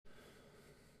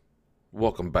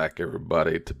Welcome back,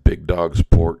 everybody, to Big Dog's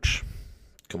Porch.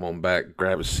 Come on back,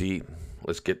 grab a seat,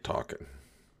 let's get talking.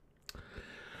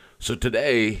 So,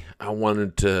 today I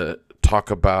wanted to talk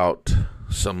about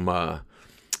some, I've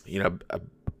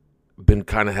been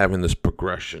kind of having this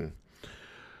progression,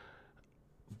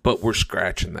 but we're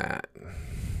scratching that.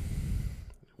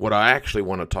 What I actually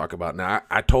want to talk about now,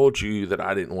 I told you that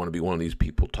I didn't want to be one of these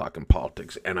people talking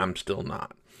politics, and I'm still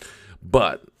not.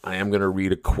 But I am going to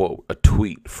read a quote, a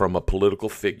tweet from a political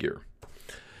figure,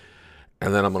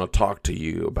 and then I'm going to talk to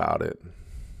you about it.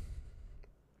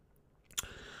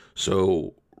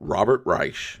 So, Robert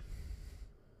Reich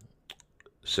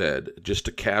said, just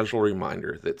a casual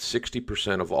reminder that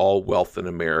 60% of all wealth in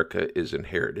America is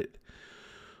inherited.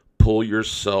 Pull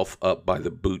yourself up by the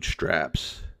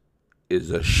bootstraps is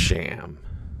a sham.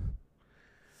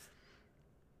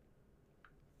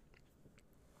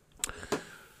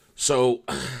 So,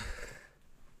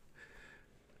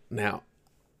 now,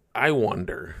 I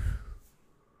wonder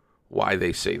why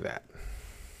they say that.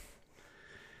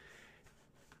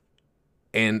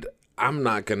 And I'm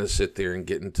not going to sit there and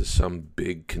get into some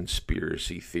big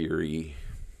conspiracy theory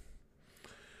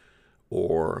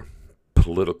or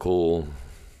political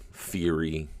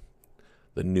theory,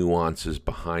 the nuances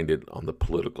behind it on the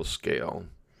political scale.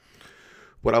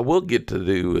 What I will get to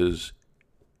do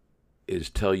is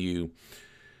tell you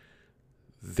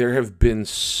there have been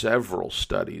several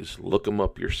studies, look them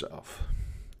up yourself,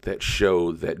 that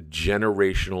show that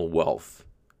generational wealth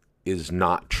is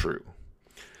not true.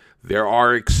 There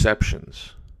are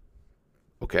exceptions,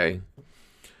 okay?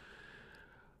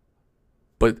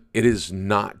 But it is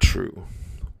not true.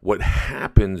 What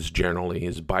happens generally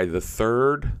is by the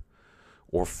third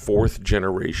or fourth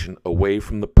generation away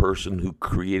from the person who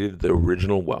created the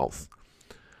original wealth,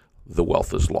 the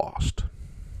wealth is lost.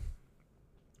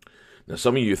 Now,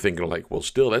 some of you are thinking like, well,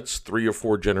 still, that's 3 or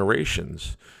 4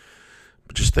 generations.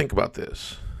 But just think about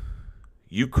this.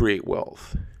 You create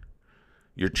wealth.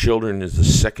 Your children is the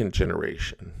second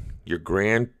generation. Your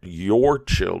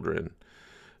children,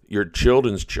 your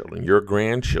children's children, your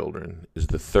grandchildren is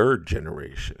the third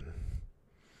generation.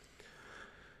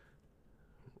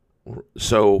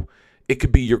 So it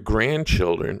could be your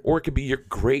grandchildren or it could be your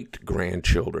great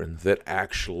grandchildren that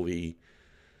actually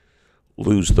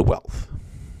lose the wealth.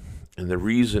 And the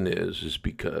reason is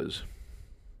because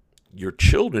your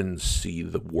children see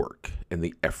the work and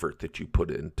the effort that you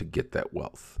put in to get that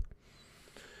wealth.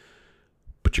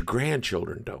 But your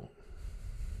grandchildren don't.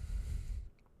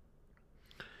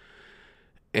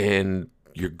 And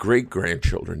your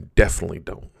great-grandchildren definitely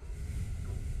don't.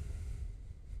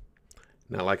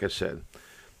 Now, like I said,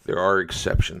 there are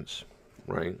exceptions,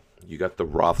 right? You got the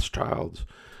Rothschilds,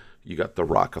 you got the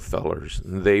Rockefellers,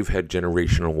 and they've had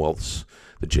generational wealths.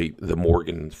 The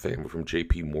Morgan family from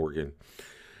J.P. Morgan,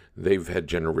 they've had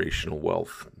generational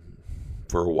wealth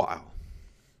for a while.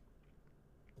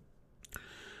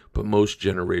 But most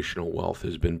generational wealth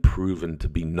has been proven to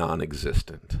be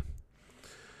non-existent.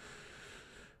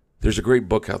 There's a great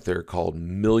book out there called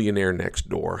Millionaire Next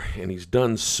Door, and he's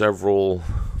done several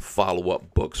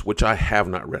follow-up books, which I have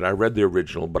not read. I read the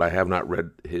original, but I have not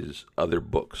read his other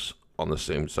books on the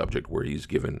same subject where he's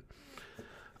given,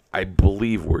 I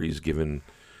believe, where he's given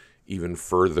even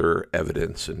further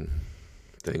evidence and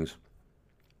things.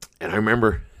 And I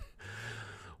remember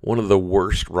one of the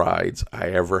worst rides I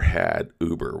ever had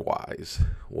Uber-wise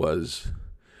was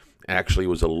a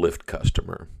Lyft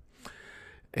customer.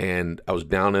 And I was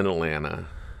down in Atlanta.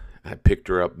 I picked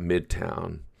her up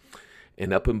Midtown.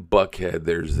 And up in Buckhead,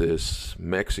 there's this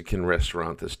Mexican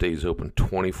restaurant that stays open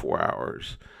 24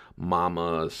 hours.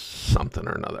 Mama something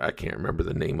or another. I can't remember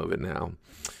the name of it now.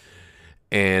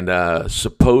 And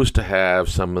supposed to have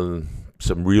some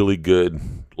really good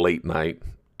late night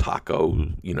taco,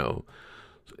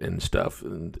 and stuff.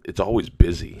 And it's always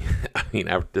busy. I mean,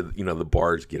 after, the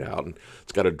bars get out and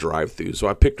it's got a drive-through. So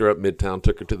I picked her up Midtown,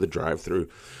 took her to the drive-through,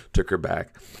 took her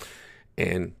back.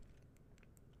 And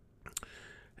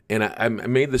I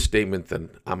made the statement that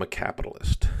I'm a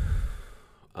capitalist.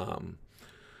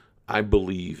 I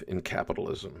believe in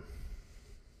capitalism.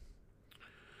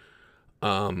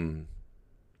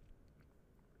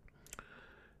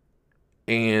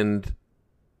 And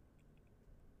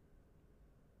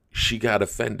she got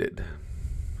offended.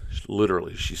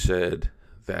 Literally, she said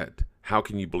that, how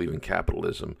can you believe in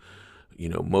capitalism?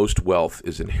 Most wealth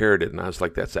is inherited. And I was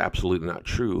like, that's absolutely not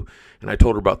true. And I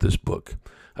told her about this book.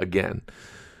 Again,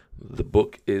 the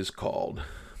book is called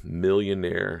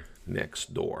Millionaire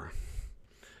Next Door.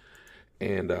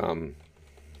 And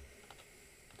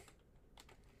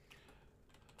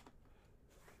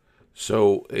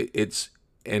so it's,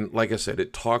 and like I said,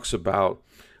 it talks about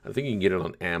I think you can get it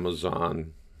on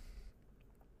Amazon.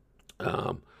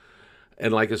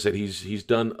 And like I said, he's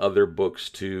done other books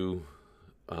too.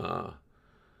 Uh,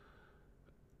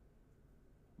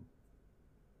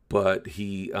 but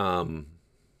he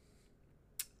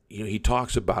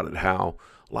talks about it, how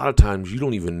a lot of times you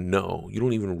don't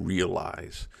even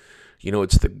realize,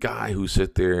 it's the guy who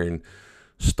sit there and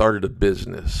started a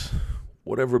business,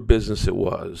 whatever business it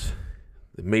was,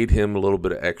 that made him a little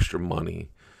bit of extra money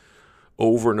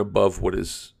over and above what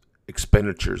his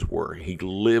expenditures were. He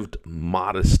lived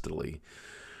modestly,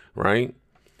 right?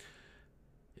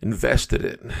 Invested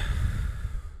it.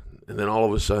 And then all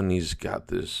of a sudden he's got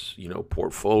this,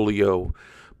 portfolio,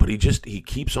 but he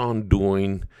keeps on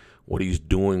doing what he's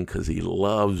doing because he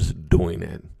loves doing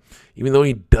it, even though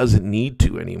he doesn't need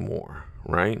to anymore,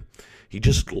 right? He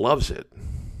just loves it.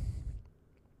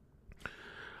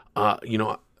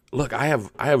 Look, I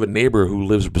have a neighbor who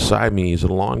lives beside me. He's in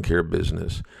a lawn care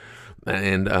business,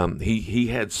 and he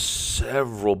had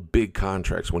several big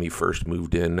contracts when he first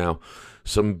moved in. Now,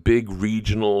 some big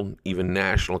regional, even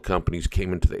national companies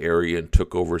came into the area and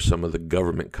took over some of the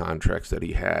government contracts that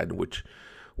he had, which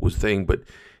was thing. But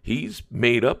he's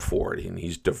made up for it, and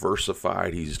he's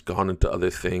diversified. He's gone into other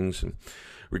things, and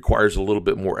requires a little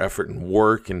bit more effort and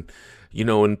work. And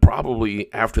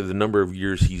probably after the number of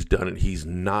years he's done it, he's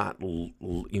not,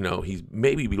 he's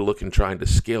maybe be looking, trying to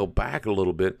scale back a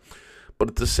little bit. But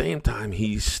at the same time,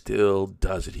 he still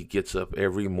does it. He gets up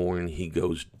every morning, he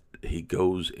goes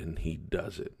and he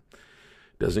does it.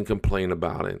 Doesn't complain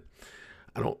about it.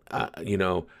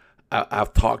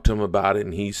 I've talked to him about it,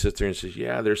 and he sits there and says,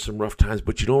 yeah, there's some rough times,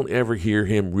 but you don't ever hear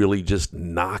him really just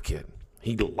knock it.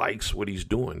 He likes what he's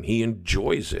doing. He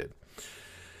enjoys it.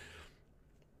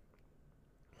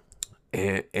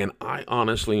 And I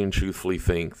honestly and truthfully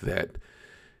think that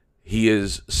he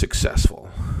is successful.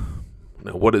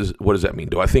 Now, what does that mean?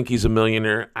 Do I think he's a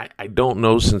millionaire? I don't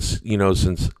know, since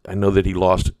I know that he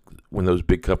lost when those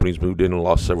big companies moved in and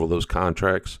lost several of those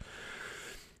contracts.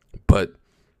 But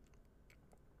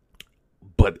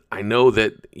I know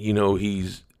that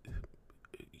he's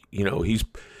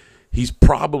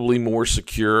probably more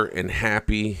secure and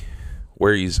happy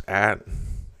where he's at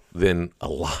than a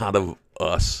lot of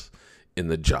us in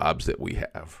the jobs that we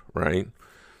have, right?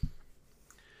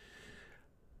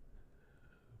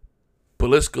 But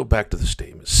let's go back to the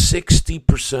statement.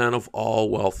 60% of all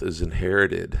wealth is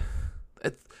inherited.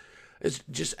 It's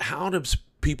just, how does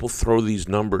people throw these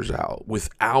numbers out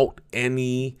without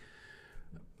any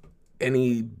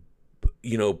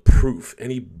proof,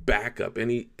 any backup,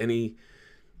 it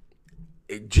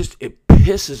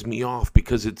pisses me off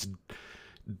because it's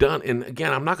done. And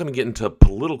again, I'm not going to get into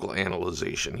political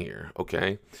analyzation here,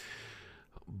 okay?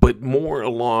 But more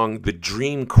along the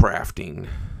dream crafting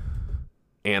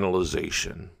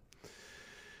analyzation.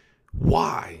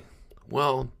 Why?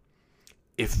 Well,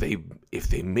 if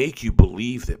they make you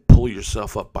believe that pull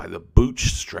yourself up by the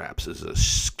bootstraps is a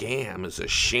scam, is a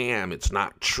sham, it's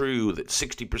not true, that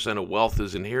 60% of wealth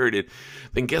is inherited,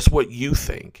 then guess what you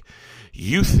think?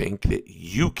 You think that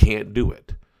you can't do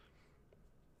it.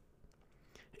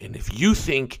 And if you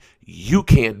think you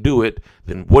can't do it,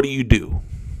 then what do?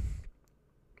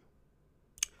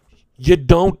 You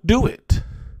don't do it.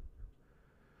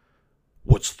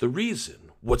 What's the reason?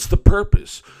 What's the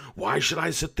purpose? Why should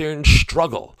I sit there and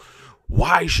struggle?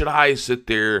 Why should I sit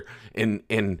there and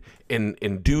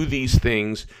do these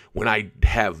things when I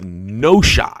have no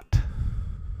shot,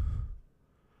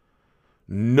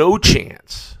 no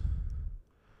chance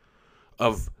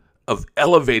of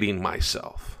elevating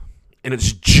myself? And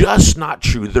it's just not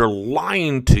true. They're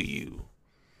lying to you.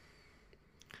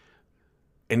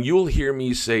 And you'll hear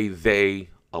me say they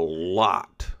a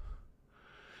lot.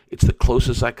 It's the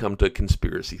closest I come to a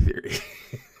conspiracy theory.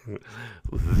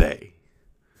 They.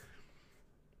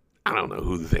 I don't know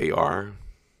who they are.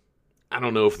 I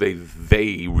don't know if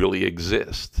they really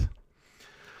exist.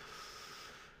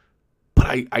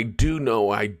 But I do know,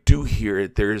 I do hear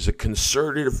it. There is a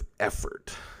concerted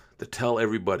effort to tell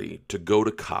everybody to go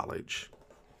to college.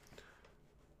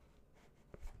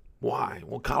 Why?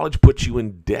 Well, college puts you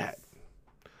in debt.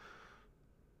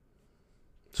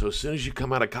 So as soon as you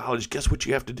come out of college, guess what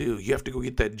you have to do? You have to go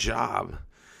get that job.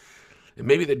 And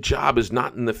maybe that job is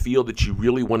not in the field that you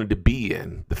really wanted to be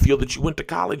in, the field that you went to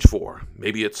college for.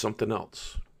 Maybe it's something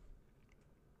else.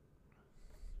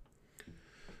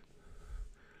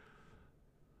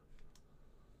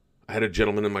 I had a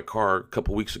gentleman in my car a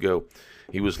couple weeks ago.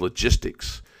 He was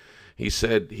logistics. He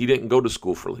said he didn't go to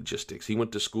school for logistics. He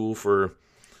went to school for,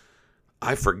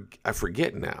 I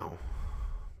forget now,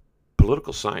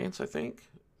 political science, I think.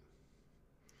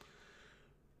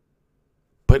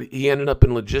 But he ended up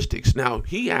in logistics. Now,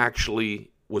 he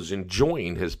actually was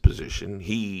enjoying his position.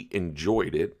 He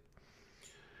enjoyed it.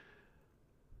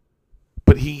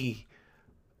 But he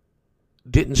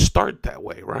didn't start that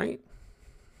way, right?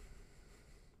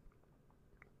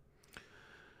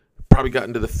 Probably got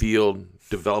into the field,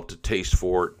 developed a taste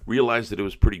for it, realized that it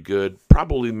was pretty good,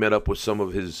 probably met up with some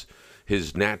of his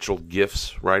natural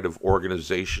gifts, right, of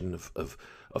organization, of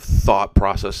thought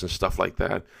process and stuff like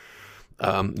that.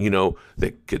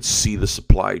 That could see the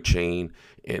supply chain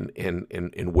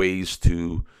and ways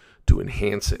to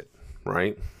enhance it,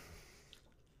 right?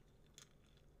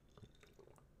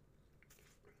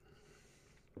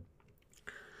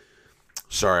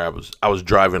 Sorry, I was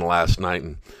driving last night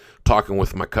and talking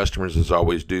with my customers as I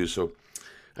always do, so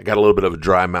I got a little bit of a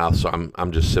dry mouth, so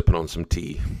I'm just sipping on some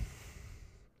tea.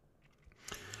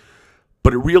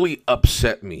 But it really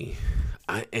upset me,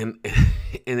 and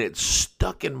it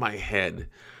stuck in my head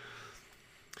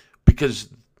because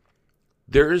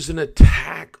there is an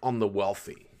attack on the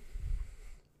wealthy.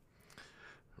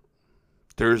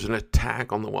 There's an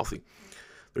attack on the wealthy.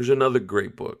 There's another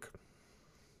great book,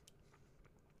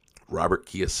 Robert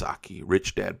Kiyosaki,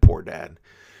 Rich Dad, Poor Dad.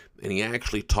 And he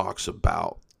actually talks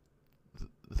about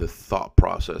the thought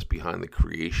process behind the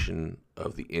creation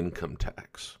of the income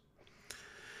tax.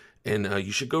 And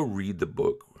you should go read the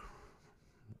book,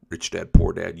 Rich Dad,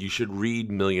 Poor Dad. You should read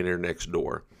Millionaire Next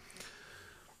Door.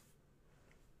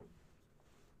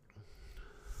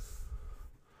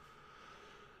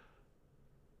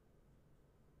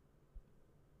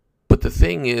 But the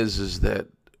thing is that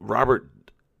Robert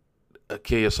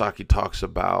Kiyosaki talks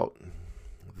about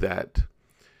that.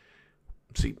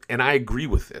 See, and I agree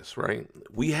with this, right?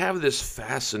 We have this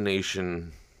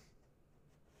fascination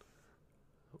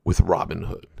with Robin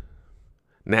Hood.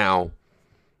 Now,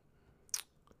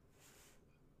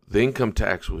 the income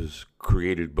tax was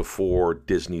created before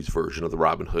Disney's version of the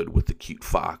Robin Hood with the cute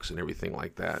fox and everything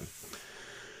like that.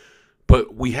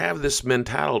 But we have this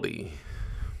mentality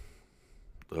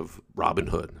of Robin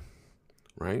Hood,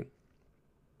 right?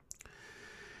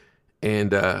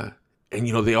 And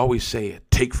they always say it,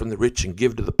 take from the rich and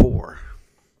give to the poor.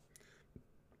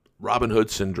 Robin Hood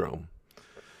syndrome.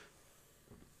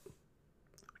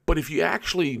 But if you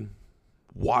actually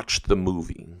watch the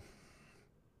movie,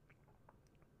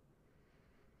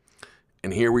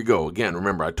 and here we go again,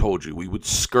 remember I told you we would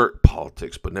skirt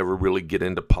politics but never really get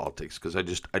into politics because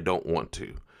I don't want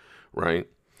to, right?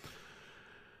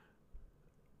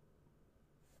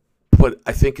 But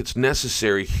I think it's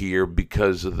necessary here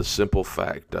because of the simple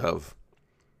fact of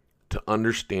to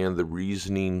understand the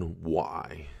reasoning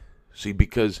why. See,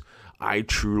 because I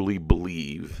truly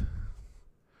believe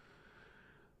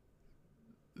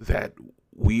that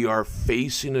we are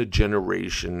facing a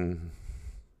generation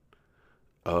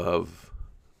of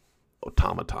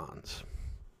automatons,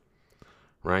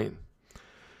 right?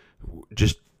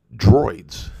 Just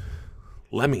droids,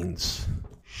 lemmings,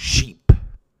 sheep.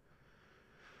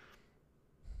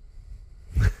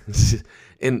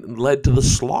 And led to the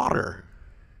slaughter.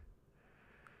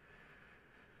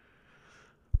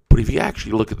 But if you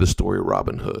actually look at the story of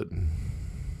Robin Hood,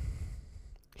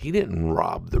 he didn't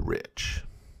rob the rich.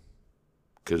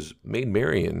 Because Maid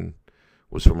Marian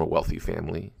was from a wealthy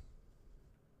family.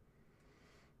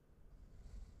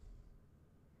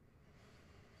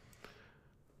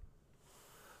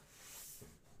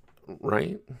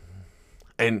 Right?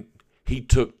 And he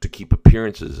took to keep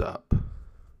appearances up.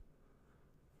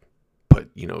 But,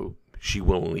 she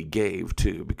willingly gave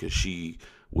too, because she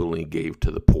willingly gave to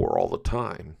the poor all the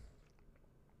time.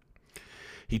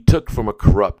 He took from a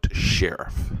corrupt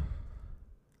sheriff.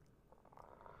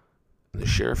 And the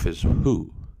sheriff is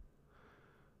who?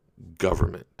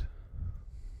 Government.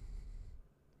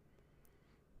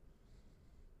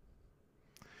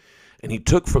 And he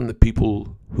took from the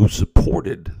people who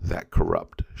supported that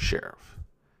corrupt sheriff.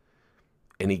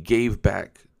 And he gave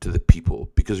back to the people.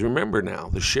 Because remember now,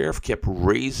 the sheriff kept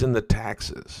raising the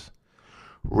taxes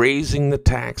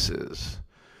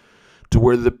to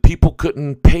where the people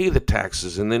couldn't pay the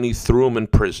taxes, and then he threw them in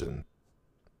prison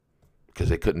because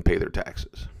they couldn't pay their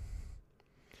taxes.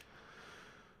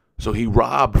 So he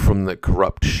robbed from the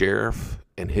corrupt sheriff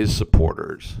and his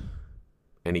supporters,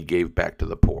 and he gave back to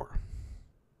the poor.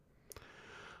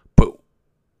 But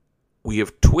we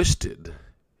have twisted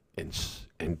and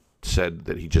said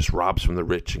that he just robs from the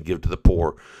rich and give to the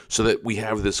poor, so that we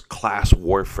have this class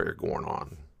warfare going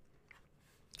on.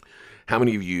 How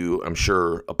many of you, I'm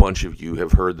sure a bunch of you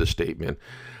have heard the statement,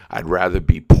 I'd rather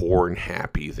be poor and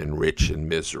happy than rich and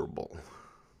miserable.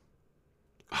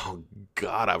 Oh,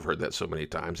 God, I've heard that so many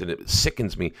times, and it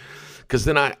sickens me. Because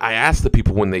then I ask the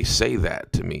people when they say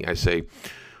that to me, I say,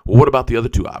 well, what about the other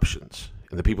two options?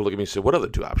 And the people look at me and say, what other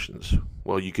two options?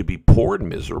 Well, you could be poor and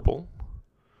miserable,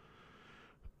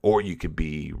 or you could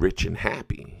be rich and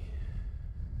happy.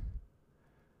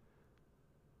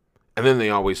 And then they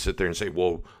always sit there and say,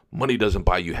 well, money doesn't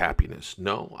buy you happiness.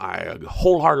 No, I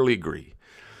wholeheartedly agree.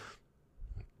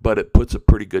 But it puts a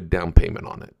pretty good down payment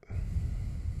on it.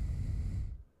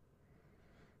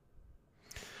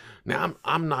 Now,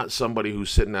 I'm not somebody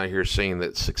who's sitting out here saying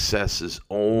that success is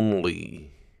only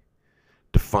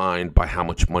defined by how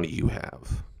much money you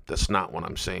have. That's not what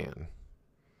I'm saying.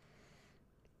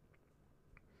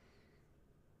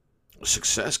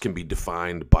 Success can be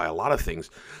defined by a lot of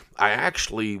things.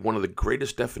 One of the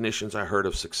greatest definitions I heard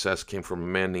of success came from a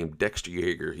man named Dexter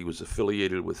Yeager. He was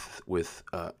affiliated with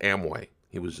Amway.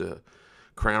 He was a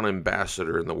crown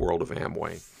ambassador in the world of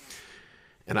Amway.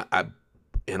 And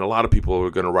and a lot of people are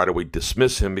going to right away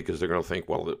dismiss him because they're going to think,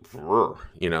 well,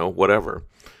 whatever.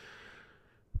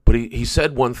 But he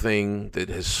said one thing that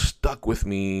has stuck with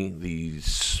me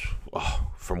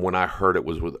from when I heard it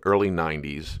was with early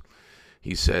 90s.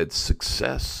 He said,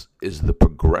 success is the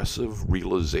progressive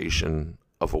realization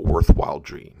of a worthwhile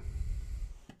dream.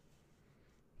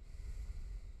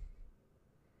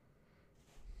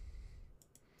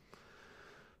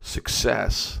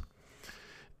 Success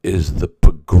is the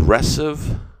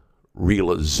progressive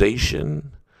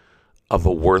realization of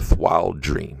a worthwhile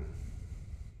dream.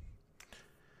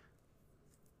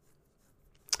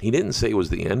 He didn't say it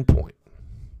was the end point.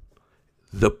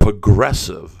 The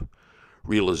progressive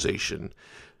realization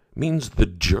means the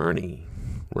journey,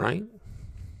 right?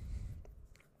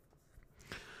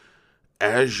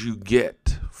 As you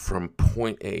get from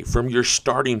point A, from your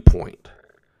starting point,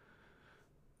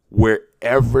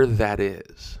 wherever that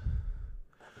is,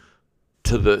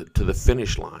 to the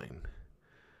finish line.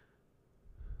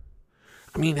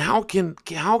 I mean, how can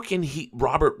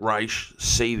Robert Reich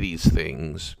say these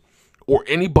things, or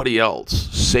anybody else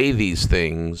say these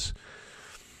things,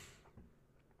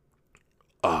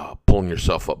 pulling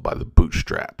yourself up by the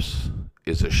bootstraps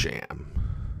is a sham?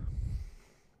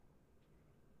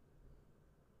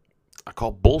 I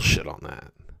call bullshit on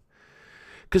that.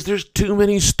 Because there's too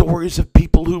many stories of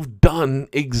people who've done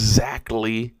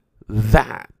exactly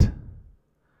that.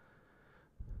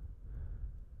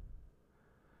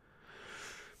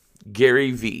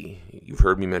 Gary V, you've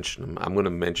heard me mention him. I'm going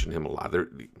to mention him a lot.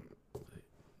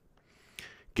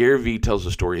 Gary V tells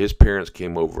a story. His parents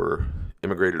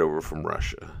immigrated over from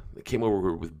Russia. They came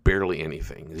over with barely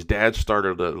anything. His dad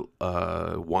started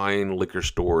a wine liquor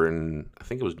store in, I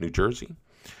think it was New Jersey.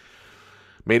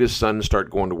 Made his son start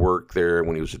going to work there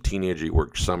when he was a teenager. He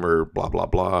worked summer, blah, blah,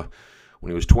 blah. When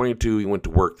he was 22, he went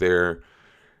to work there,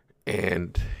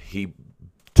 and he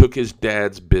took his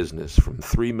dad's business from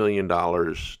 $3 million to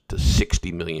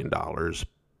 $60 million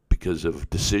because of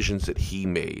decisions that he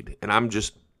made. And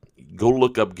go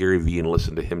look up Gary Vee and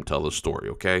listen to him tell the story,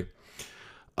 okay?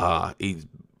 He's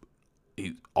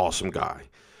awesome guy.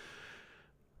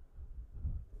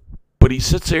 But he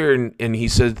sits there and he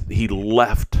says he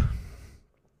left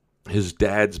his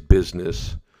dad's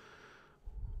business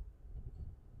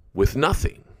with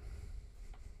nothing.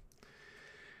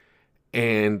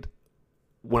 And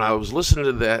when I was listening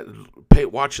to that,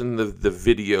 watching the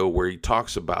video where he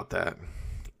talks about that,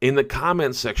 in the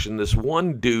comment section, this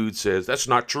one dude says, that's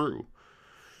not true.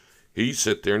 He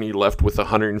sat there and he left with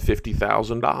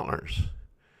 $150,000.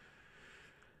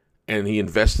 And he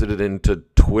invested it into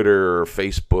Twitter or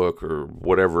Facebook or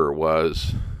whatever it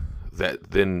was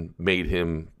that then made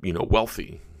him,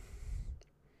 wealthy.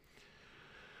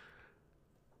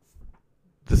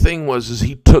 The thing is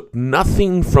he took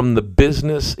nothing from the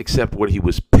business except what he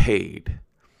was paid.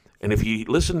 And if you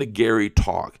listen to Gary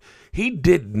talk, he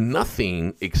did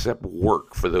nothing except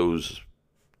work for those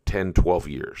 10, 12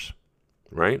 years,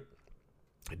 right?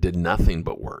 He did nothing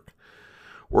but work.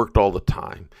 Worked all the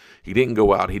time. He didn't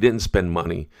go out. He didn't spend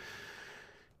money.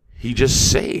 He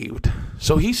just saved.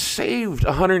 So he saved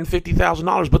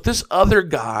 $150,000. But this other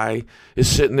guy is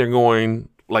sitting there going,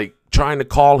 trying to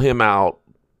call him out.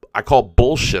 I call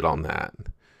bullshit on that.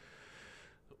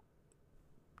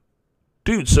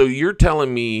 Dude, so you're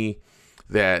telling me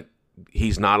that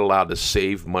he's not allowed to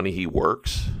save money he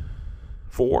works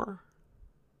for?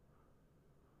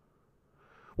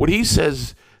 What he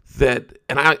says that,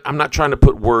 and I'm not trying to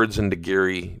put words into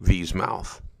Gary V's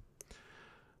mouth,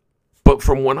 but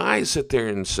from when I sit there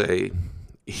and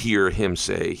hear him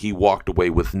say he walked away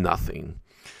with nothing,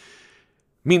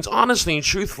 means honestly and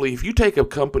truthfully, if you take a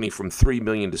company from $3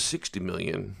 million to $60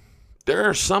 million, There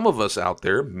are some of us out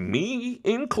there, me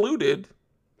included,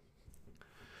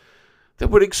 that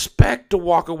would expect to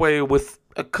walk away with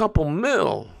a couple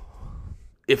mil,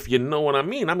 if you know what I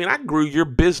mean. I mean, I grew your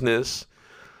business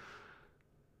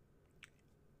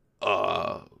 20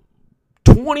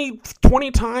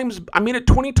 times. I made it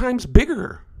 20 times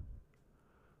bigger.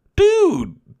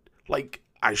 Dude, like,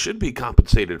 I should be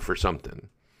compensated for something.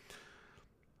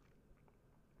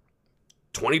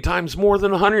 20 times more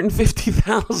than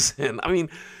 150,000. I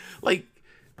mean, like,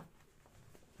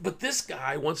 but this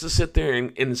guy wants to sit there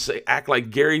and say, act like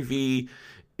Gary Vee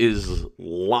is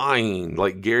lying.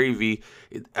 Like Gary Vee,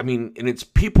 I mean, and it's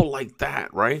people like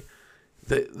that, right?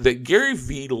 That Gary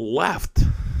Vee left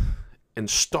and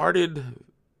started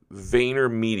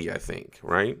VaynerMedia, I think,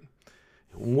 right?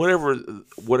 Whatever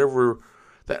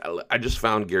that, I just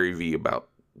found Gary Vee about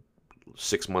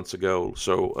 6 months ago.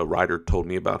 So a writer told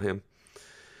me about him.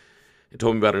 He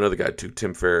told me about another guy too,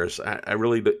 Tim Ferriss. I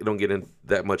really don't get in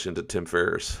that much into Tim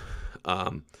Ferriss,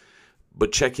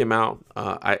 but check him out.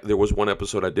 There was one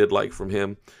episode I did like from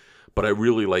him, but I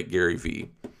really like Gary Vee.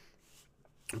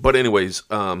 But anyways,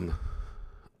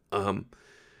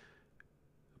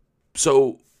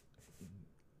 so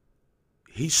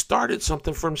he started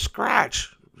something from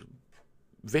scratch,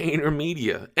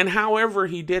 VaynerMedia, and however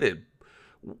he did it,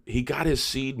 he got his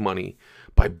seed money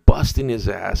by busting his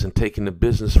ass and taking the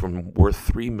business from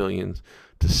worth $3 million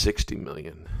to $60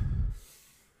 million.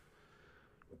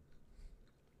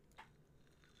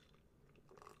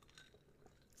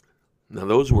 Now,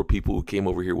 those were people who came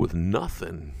over here with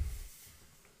nothing.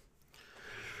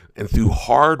 And through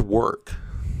hard work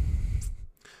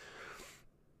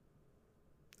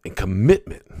and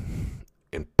commitment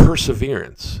and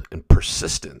perseverance and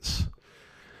persistence,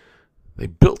 they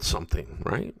built something,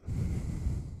 right?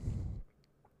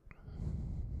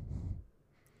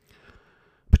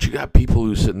 But you got people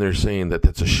who sitting there saying that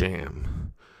that's a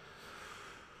sham.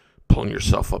 Pulling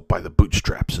yourself up by the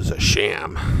bootstraps is a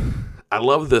sham. I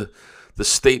love the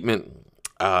statement.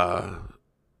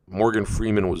 Morgan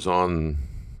Freeman was on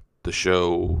the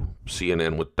show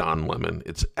CNN with Don Lemon.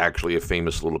 It's actually a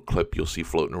famous little clip you'll see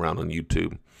floating around on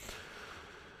YouTube.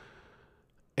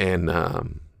 And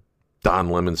Don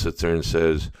Lemon sits there and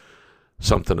says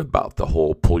something about the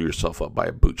whole pull yourself up by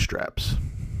your bootstraps.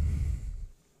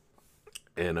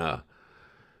 And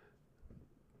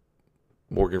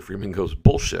Morgan Freeman goes,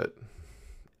 bullshit.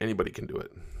 Anybody can do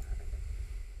it.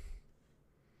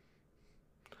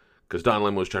 Because Don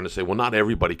Lemon was trying to say, well, not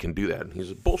everybody can do that. And he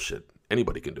said, bullshit.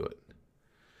 Anybody can do it.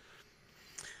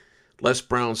 Les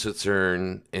Brown sits there,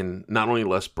 and not only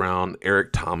Les Brown,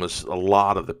 Eric Thomas, a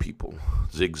lot of the people,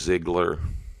 Zig Ziglar,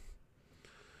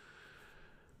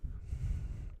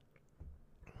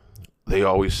 they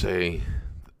always say,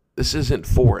 this isn't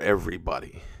for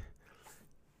everybody.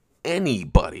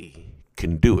 Anybody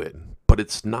can do it, but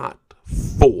it's not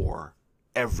for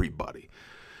everybody.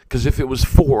 Because if it was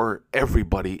for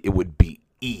everybody, it would be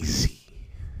easy.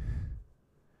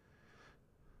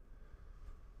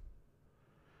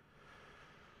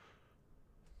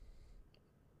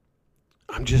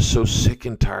 I'm just so sick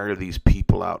and tired of these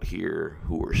people out here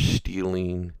who are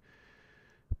stealing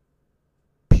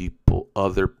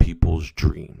other people's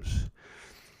dreams.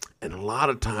 And a lot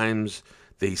of times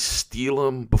they steal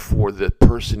them before the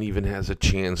person even has a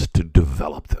chance to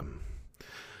develop them.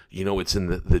 You know, it's in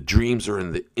the dreams are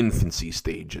in the infancy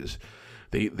stages.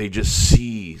 They just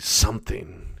see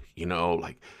something, you know,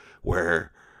 like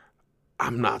where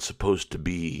I'm not supposed to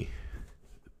be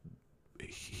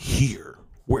here.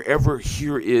 Wherever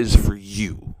here is for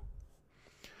you.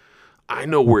 I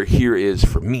know where here is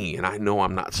for me, and I know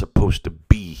I'm not supposed to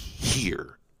be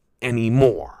here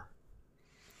anymore.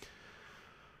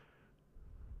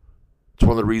 It's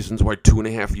one of the reasons why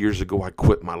 2.5 years ago I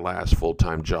quit my last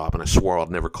full-time job, and I swore I'd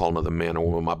never call another man or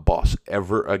woman my boss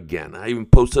ever again. I even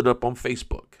posted it up on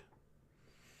Facebook.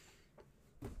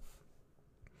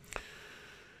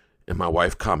 And my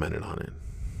wife commented on it.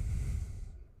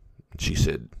 She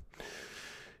said,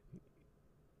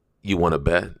 you want to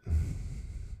bet?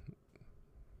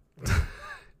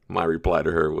 My reply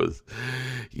to her was,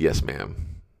 yes, ma'am.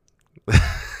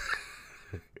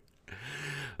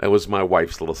 That was my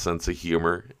wife's little sense of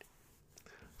humor.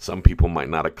 Some people might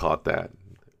not have caught that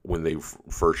when they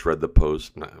first read the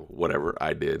post. Whatever,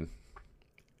 I did.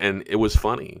 And it was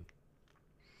funny.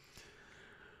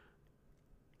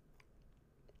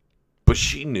 But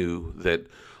she knew that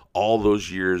all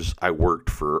those years I worked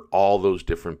for all those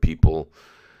different people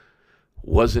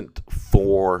wasn't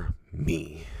for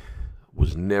me.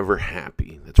 Was never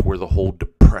happy. That's where the whole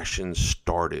depression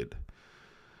started.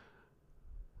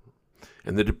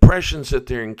 And the depression sat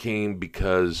there and came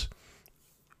because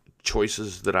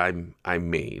choices that I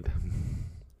made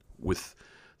with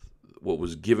what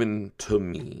was given to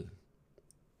me,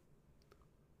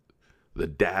 the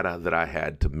data that I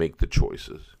had to make the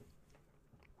choices,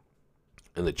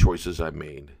 and the choices I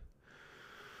made.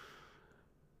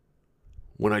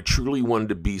 When I truly wanted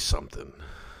to be something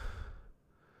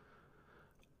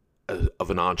of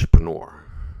an entrepreneur,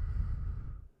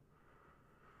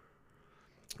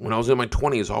 when I was in my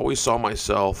 20s, I always saw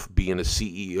myself being a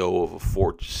CEO of a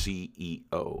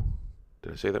CEO.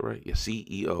 Did I say that right? Yeah,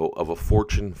 CEO of a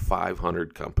Fortune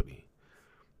 500 company.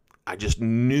 I just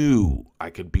knew I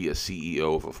could be a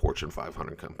CEO of a Fortune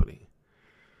 500 company.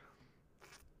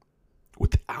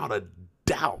 Without a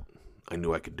doubt, I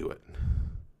knew I could do it.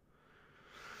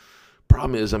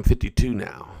 Problem is, I'm 52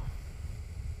 now.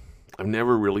 I've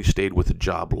never really stayed with a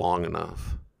job long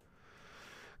enough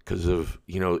because of,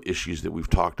 issues that we've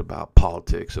talked about,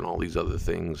 politics and all these other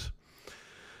things.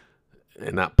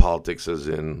 And not politics as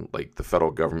in like the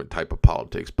federal government type of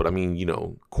politics, but I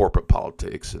mean, corporate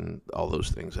politics and all those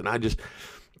things. And I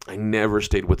never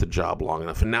stayed with a job long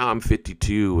enough. And now I'm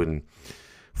 52 and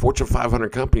Fortune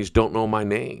 500 companies don't know my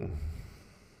name.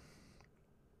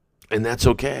 And that's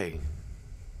okay.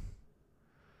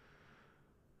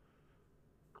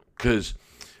 Because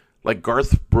like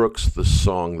Garth Brooks, the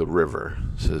song The River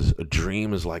says, a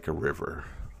dream is like a river,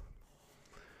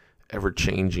 ever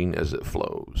changing as it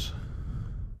flows.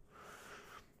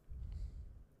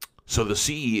 So the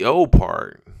CEO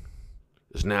part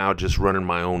is now just running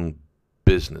my own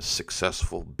business,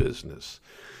 successful business.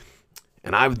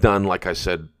 And I've done, like I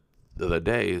said the other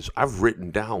day, is I've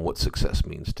written down what success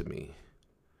means to me.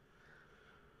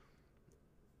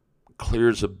 Clear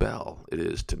as a bell it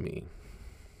is to me.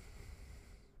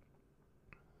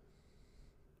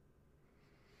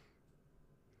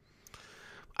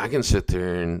 I can sit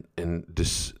there and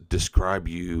describe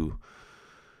you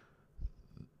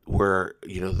where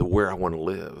I want to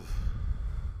live.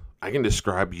 I can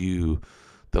describe you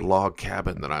the log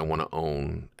cabin that I want to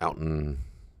own out in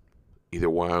either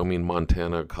Wyoming,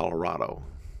 Montana, or Colorado.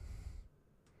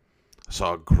 I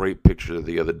saw a great picture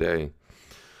the other day,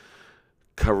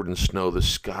 covered in snow. The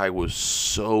sky was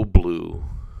so blue,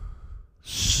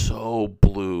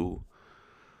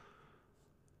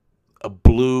 a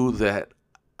blue that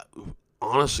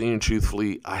honestly and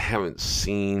truthfully, I haven't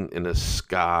seen in a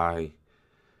sky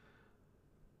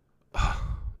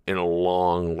in a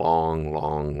long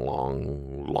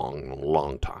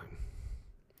time.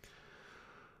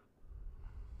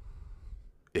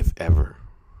 If ever.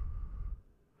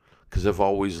 Because I've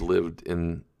always lived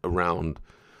around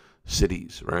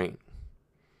cities, right?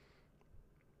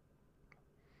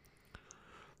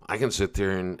 I can sit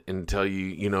there and tell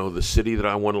you, the city that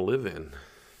I want to live in.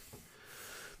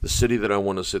 The city that I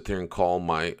want to sit there and call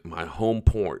my home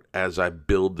port as I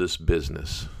build this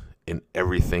business and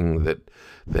everything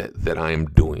that I am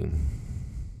doing.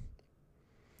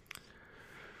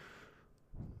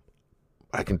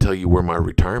 I can tell you where my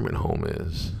retirement home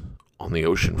is, on the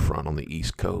ocean front, on the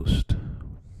East Coast,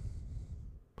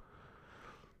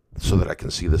 so that I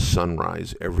can see the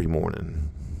sunrise every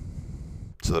morning,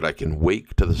 so that I can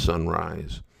wake to the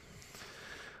sunrise.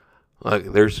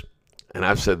 And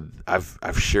I've said,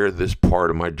 I've shared this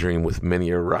part of my dream with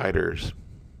many riders.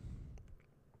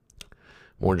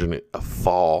 Imagine a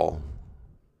fall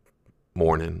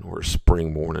morning or a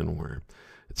spring morning where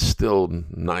it's still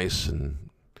nice and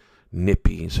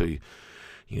nippy. So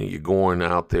you're going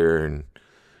out there and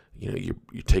you're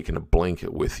taking a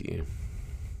blanket with you,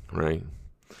 right?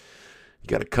 You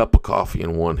got a cup of coffee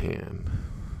in one hand.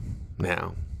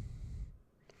 Now,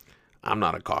 I'm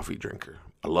not a coffee drinker.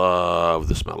 I love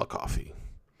the smell of coffee.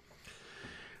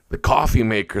 The coffee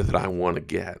maker that I want to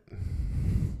get,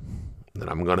 that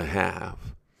I'm going to have,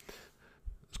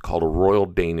 it's called a Royal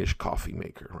Danish coffee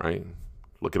maker, right?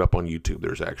 Look it up on YouTube.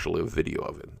 There's actually a video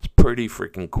of it. It's pretty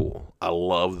freaking cool. I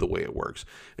love the way it works.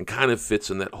 And kind of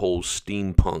fits in that whole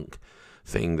steampunk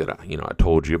thing that I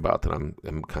told you about, that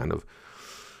I'm kind of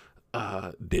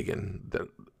digging that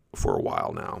for a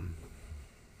while now.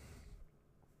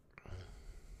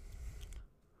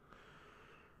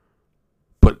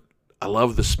 I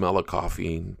love the smell of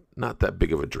coffee, not that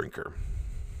big of a drinker.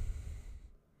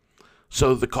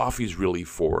 So the coffee's really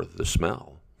for the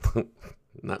smell,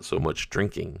 not so much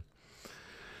drinking.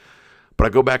 But I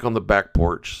go back on the back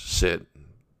porch, sit.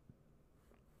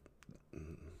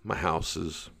 My house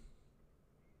is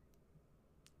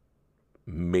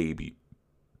maybe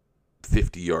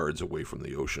 50 yards away from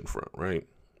the ocean front, right?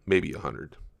 Maybe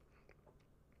 100.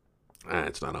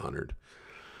 It's not 100.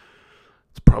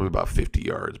 It's probably about 50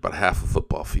 yards, about half a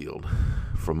football field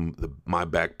from my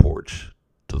back porch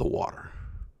to the water.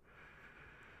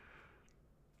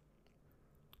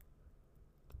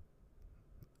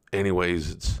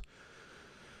 Anyways, it's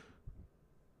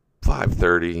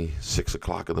 5:30, 6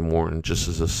 o'clock in the morning, just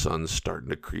as the sun's starting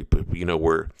to creep up.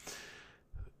 We're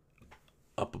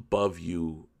up above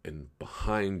you and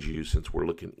behind you, since we're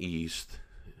looking east,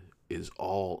 is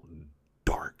all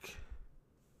dark.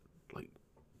 Like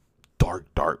dark,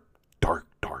 dark, dark,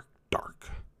 dark, dark.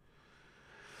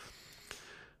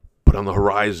 But on the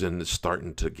horizon, it's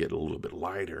starting to get a little bit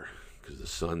lighter because the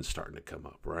sun's starting to come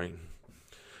up, right?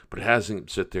 But it hasn't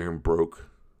sit there and broke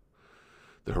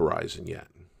the horizon yet.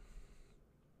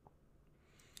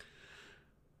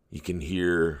 You can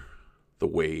hear the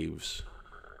waves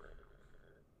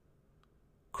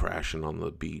crashing on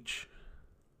the beach.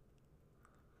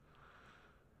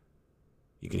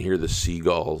 You can hear the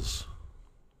seagulls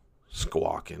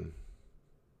squawking.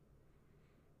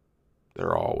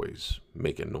 They're always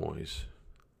making noise.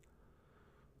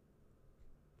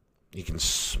 You can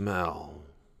smell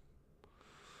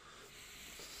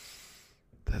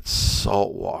that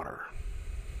salt water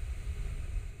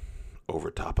over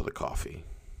top of the coffee.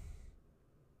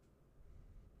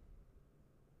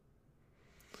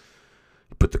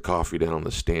 You put the coffee down on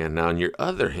the stand. Now, on your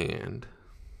other hand,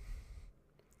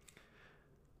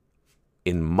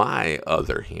 in my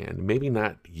other hand, maybe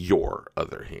not your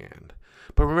other hand,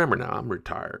 but remember now, I'm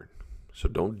retired, so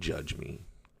don't judge me,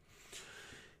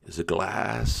 is a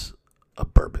glass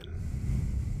of bourbon.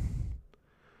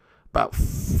 About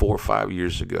 4 or 5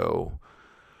 years ago,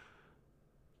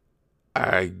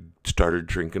 I started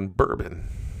drinking bourbon.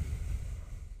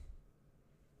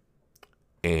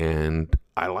 And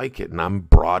I like it, and I'm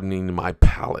broadening my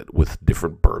palate with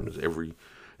different bourbons every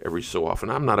so often.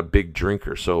 I'm not a big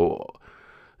drinker, so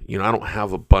I don't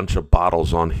have a bunch of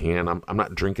bottles on hand. I'm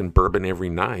not drinking bourbon every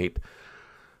night.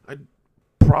 I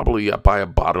buy a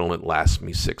bottle and it lasts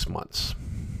me 6 months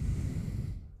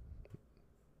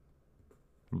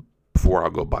before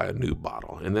I'll go buy a new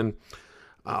bottle, and then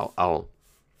I'll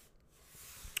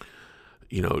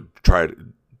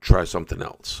try something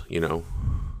else.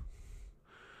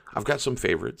 I've got some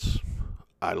favorites.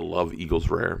 I love Eagles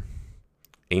Rare,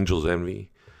 Angel's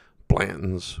Envy,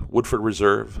 Blanton's, Woodford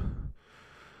Reserve.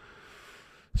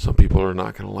 Some people are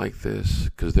not going to like this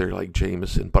because they're like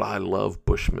Jameson, but I love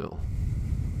Bushmill.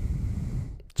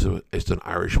 So it's an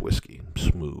Irish whiskey,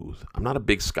 smooth. I'm not a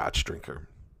big Scotch drinker.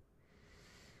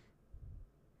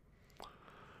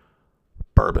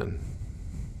 Bourbon,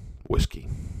 whiskey.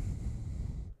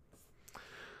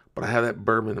 But I have that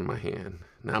bourbon in my hand.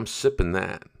 Now I'm sipping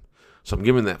that. So I'm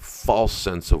giving that false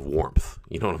sense of warmth.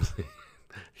 You know what I'm saying?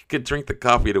 You could drink the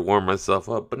coffee to warm myself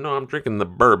up, but no, I'm drinking the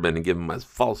bourbon and giving my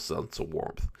false sense of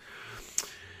warmth.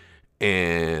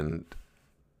 And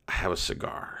I have a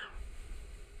cigar.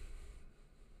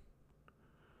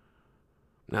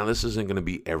 Now, this isn't going to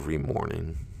be every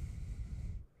morning.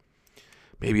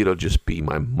 Maybe it'll just be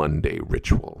my Monday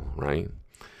ritual, right?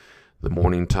 The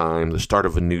morning time, the start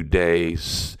of a new day,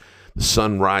 the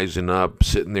sun rising up,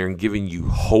 sitting there and giving you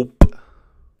hope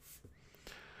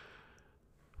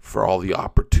for all the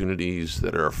opportunities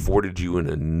that are afforded you in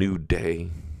a new day.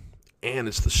 And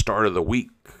it's the start of the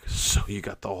week, so you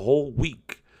got the whole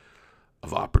week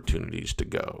of opportunities to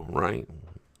go, right?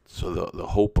 So the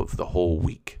hope of the whole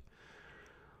week.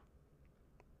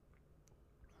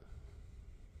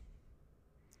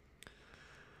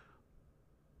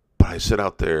 But I sit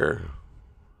out there,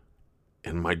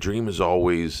 and my dream is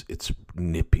always, it's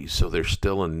nippy, so there's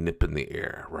still a nip in the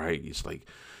air, right? It's like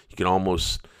you can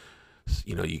almost,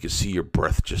 you can see your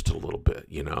breath just a little bit,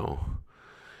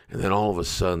 and then all of a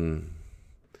sudden,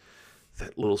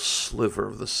 that little sliver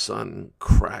of the sun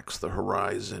cracks the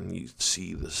horizon. You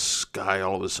see the sky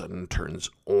all of a sudden turns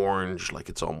orange, like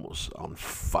it's almost on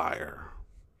fire.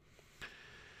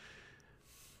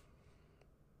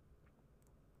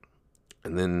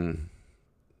 And then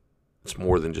it's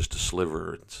more than just a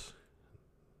sliver. It's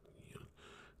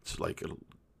like a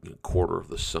quarter of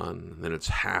the sun. And then it's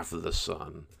half of the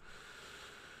sun.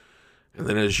 And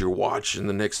then as you're watching,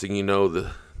 the next thing you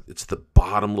know, it's the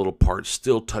bottom little part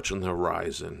still touching the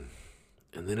horizon.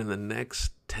 And then in the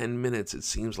next 10 minutes, it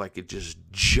seems like it just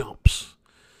jumps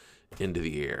into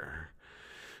the air.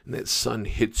 And that sun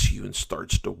hits you and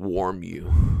starts to warm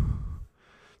you.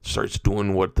 Starts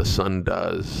doing what the sun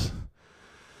does.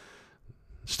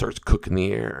 Starts cooking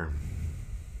the air.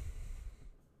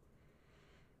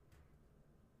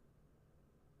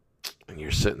 And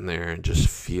you're sitting there and just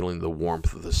feeling the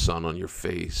warmth of the sun on your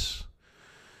face.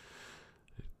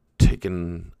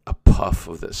 Taking a puff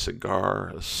of that cigar,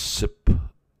 a sip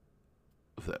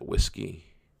of that whiskey,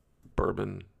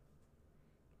 bourbon,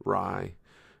 rye.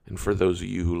 And for those of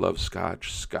you who love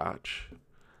scotch.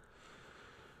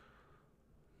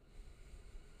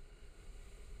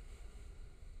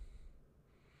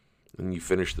 and you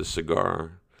finish the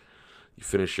cigar, you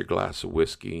finish your glass of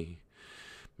whiskey.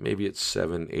 Maybe it's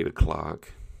 7, 8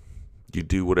 o'clock. You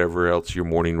do whatever else your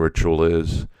morning ritual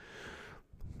is.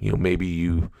 Maybe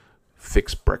you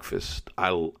fix breakfast. I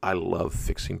love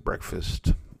fixing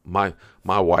breakfast. My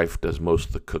wife does most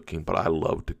of the cooking, but I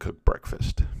love to cook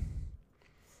breakfast.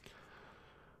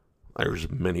 There's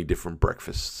many different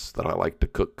breakfasts that I like to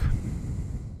cook.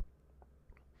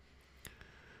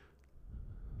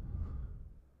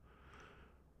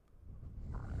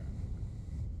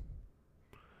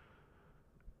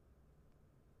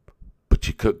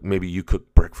 But maybe you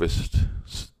cook breakfast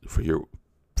for your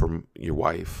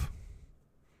wife.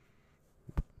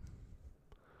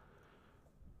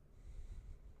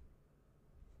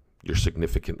 Your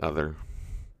significant other.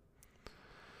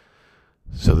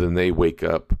 So then they wake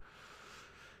up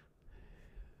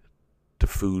to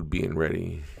food being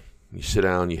ready. You sit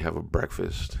down, you have a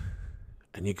breakfast,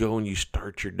 and you go and you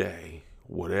start your day,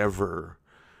 whatever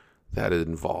that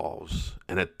involves.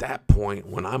 And at that point,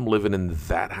 when I'm living in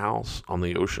that house on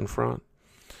the ocean front,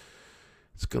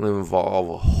 it's going to involve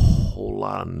a whole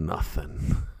lot of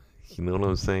nothing. You know what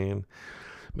I'm saying?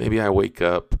 Maybe I wake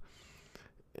up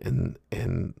and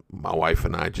my wife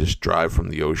and I just drive from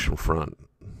the ocean front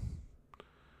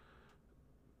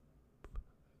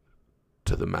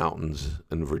to the mountains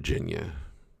in Virginia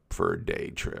for a day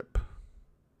trip.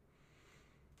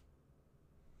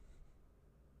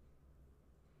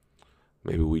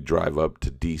 Maybe we drive up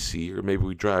to D.C. or maybe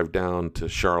we drive down to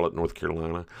Charlotte, North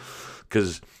Carolina.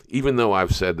 Because even though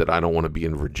I've said that I don't want to be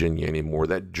in Virginia anymore,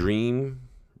 that dream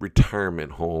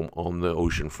retirement home on the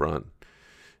ocean front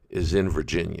is in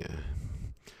Virginia.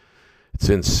 It's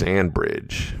in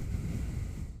Sandbridge.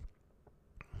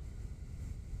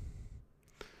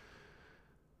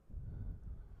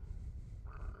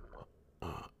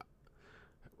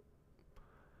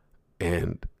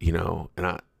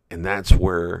 And that's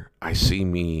where I see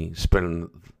me spending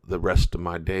the rest of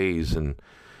my days, and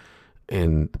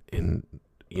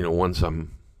once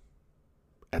I'm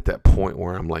at that point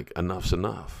where I'm like, enough's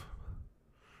enough.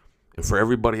 And for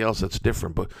everybody else, that's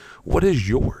different. But what is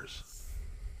yours?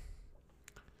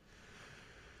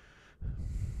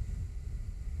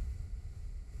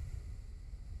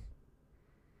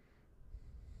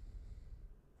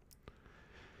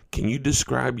 Can you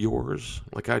describe yours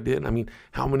like I did? I mean,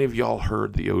 how many of y'all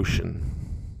heard the ocean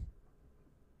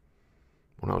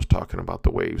when I was talking about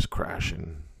the waves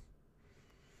crashing?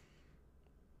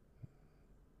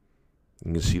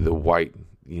 You can see the white,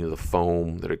 the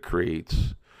foam that it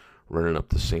creates running up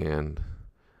the sand.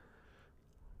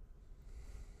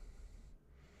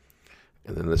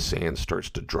 And then the sand starts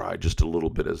to dry just a little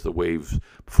bit as the wave,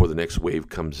 before the next wave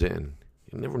comes in.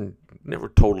 You're never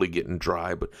totally getting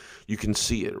dry, but you can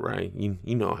see it, right? You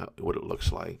know what it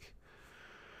looks like.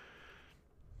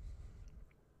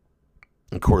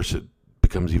 Of course, it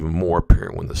becomes even more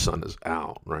apparent when the sun is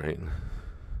out, right?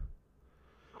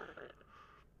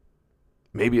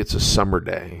 Maybe it's a summer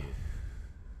day.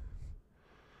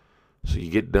 So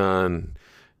you get done,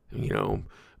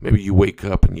 maybe you wake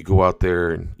up and you go out there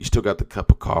and you still got the cup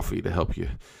of coffee to help you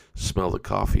smell the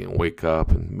coffee and wake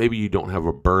up. And maybe you don't have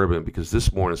a bourbon because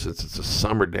this morning, since it's a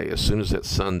summer day, as soon as that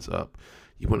sun's up,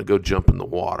 you want to go jump in the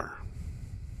water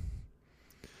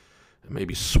and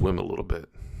maybe swim a little bit.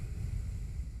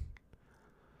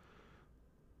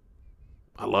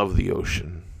 I love the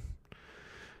ocean.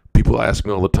 People ask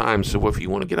me all the time, so if you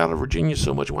want to get out of Virginia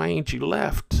so much, why ain't you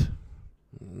left?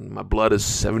 My blood is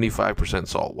 75%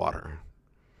 salt water.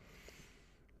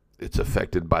 It's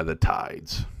affected by the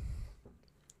tides.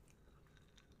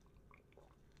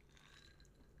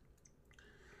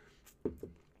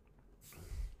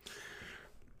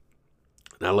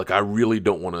 Now, look, I really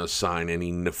don't want to assign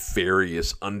any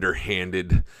nefarious,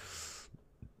 underhanded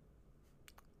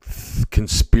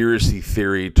conspiracy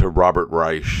theory to Robert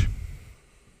Reich.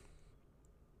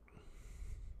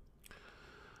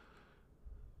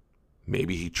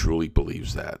 Maybe he truly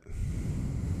believes that.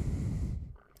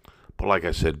 But like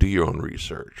I said, do your own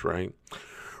research, right?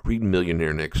 Read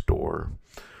Millionaire Next Door.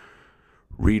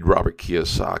 Read Robert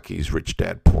Kiyosaki's Rich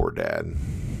Dad, Poor Dad.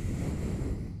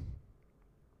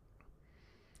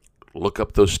 Look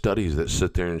up those studies that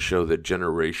sit there and show that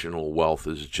generational wealth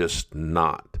is just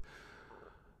not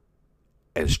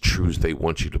as true as they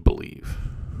want you to believe.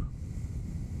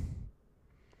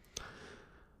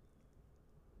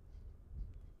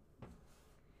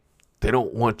 They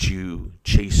don't want you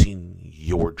chasing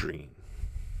your dream.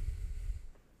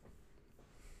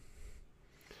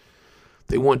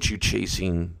 They want you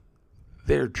chasing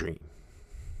their dream.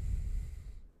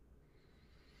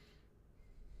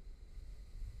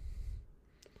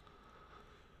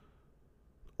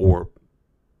 or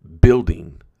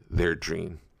building their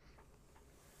dream.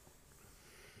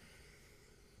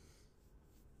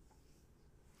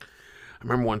 I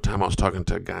remember one time I was talking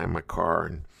to a guy in my car,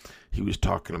 and he was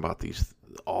talking about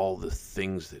all the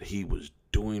things that he was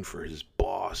doing for his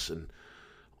boss and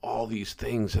all these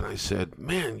things. And I said,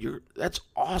 man, that's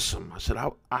awesome. I said,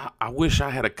 I wish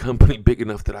I had a company big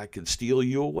enough that I could steal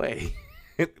you away.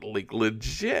 Like,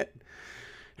 legit.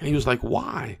 And he was like,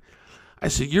 why? I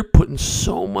said, you're putting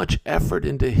so much effort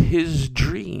into his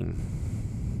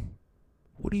dream.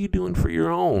 What are you doing for your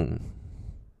own?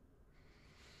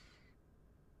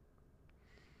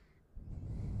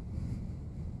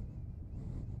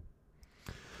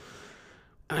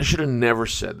 I should have never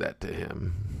said that to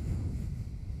him,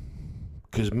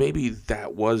 because maybe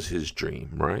that was his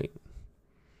dream, right?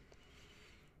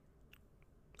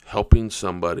 Helping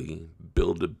somebody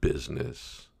build a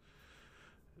business,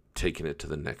 taking it to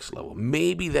the next level.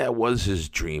 Maybe that was his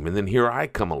dream. And then here I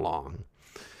come along,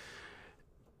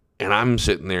 and I'm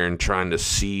sitting there and trying to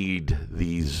seed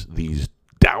these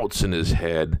doubts in his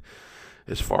head,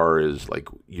 as far as, like,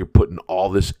 you're putting all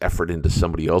this effort into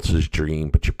somebody else's dream,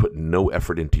 but you're putting no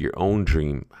effort into your own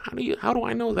dream. How do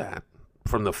I know that?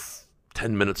 From the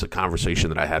 10 minutes of conversation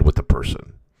that I had with the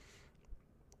person.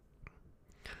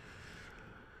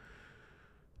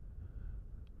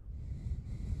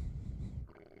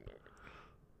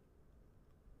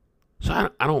 So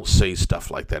I don't say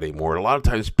stuff like that anymore. A lot of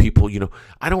times people,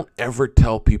 I don't ever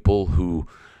tell people who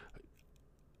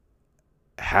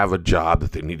have a job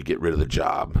that they need to get rid of the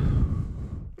job.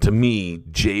 To me,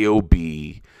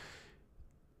 J-O-B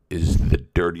is the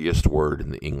dirtiest word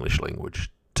in the English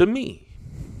language. To me.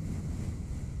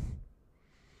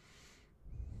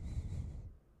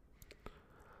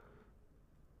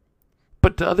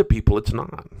 But to other people, it's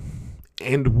not.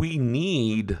 And we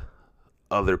need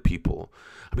other people.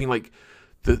 I mean, like,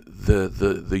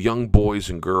 the young boys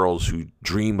and girls who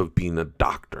dream of being a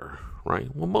doctor,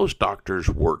 right? Well, most doctors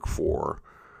work for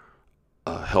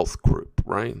a health group,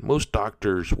 right? Most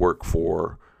doctors work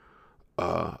for,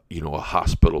 a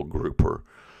hospital group, or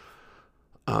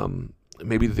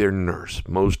maybe they're a nurse.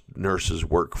 Most nurses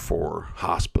work for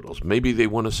hospitals. Maybe they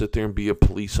want to sit there and be a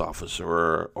police officer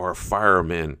or a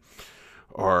fireman,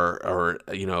 or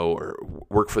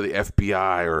work for the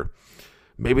FBI, or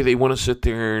maybe they want to sit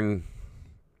there and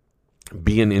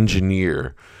be an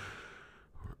engineer,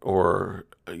 or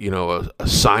a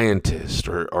scientist,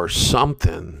 or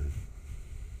something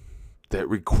that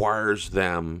requires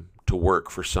them to work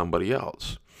for somebody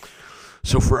else.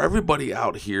 So for everybody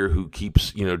out here who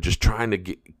keeps, just trying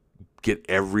to get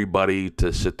everybody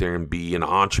to sit there and be an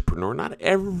entrepreneur, not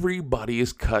everybody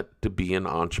is cut to be an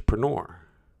entrepreneur.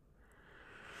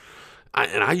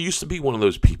 I used to be one of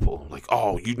those people, like,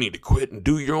 oh, you need to quit and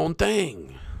do your own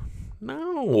thing.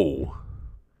 No.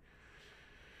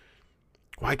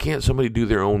 Why can't somebody do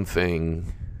their own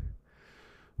thing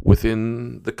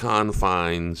within the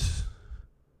confines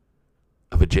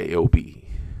of a job?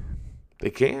 They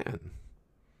can.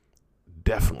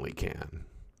 Definitely can.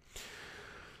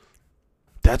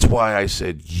 That's why I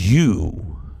said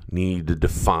you need to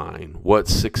define what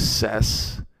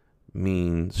success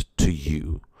means to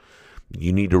you.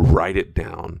 You need to write it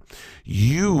down.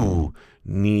 You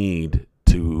need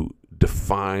to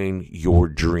define your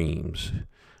dreams.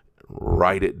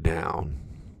 Write it down.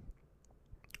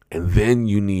 And then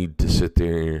you need to sit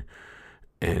there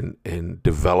and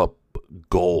develop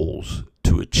goals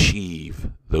to achieve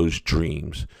those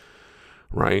dreams,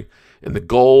 right? And the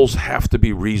goals have to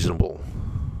be reasonable,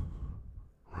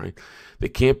 right? They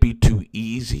can't be too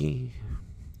easy.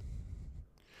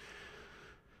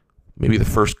 Maybe the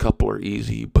first couple are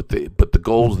easy, but the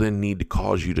goals then need to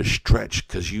cause you to stretch,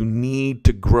 because you need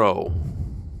to grow.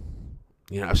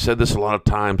 I've said this a lot of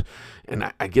times,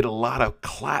 and I get a lot of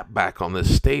clapback on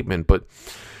this statement, but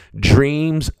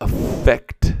dreams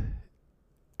affect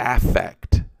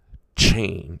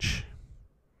change.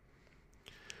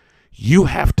 You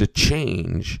have to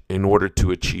change in order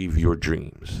to achieve your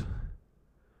dreams.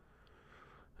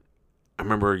 I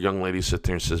remember a young lady sit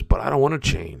there and says, but I don't want to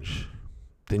change.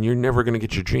 Then you're never going to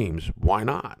get your dreams. Why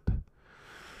not?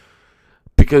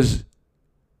 Because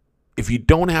if you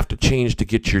don't have to change to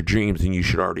get your dreams, then you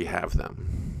should already have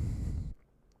them.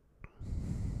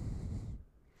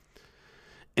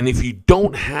 And if you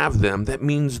don't have them, that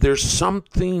means there's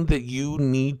something that you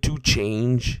need to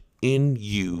change in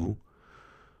you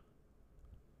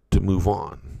to move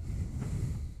on,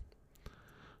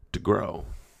 to grow.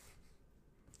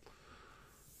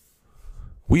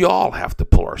 We all have to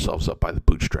pull ourselves up by the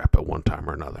bootstrap at one time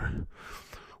or another.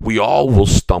 We all will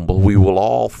stumble. We will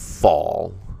all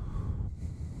fall.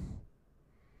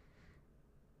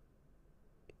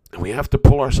 And we have to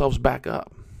pull ourselves back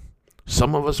up.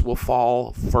 Some of us will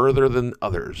fall further than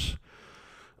others.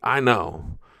 I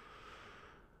know.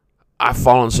 I've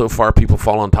fallen so far, people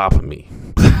fall on top of me.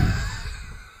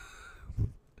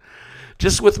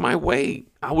 Just with my weight.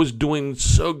 I was doing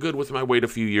so good with my weight a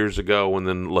few years ago, and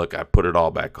then, look, I put it all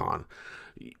back on.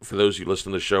 For those of you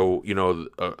listening to the show, you know,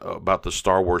 about the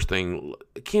Star Wars thing,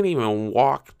 I can't even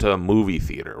walk to a movie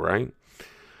theater, right?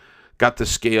 Got the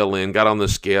scale in, got on the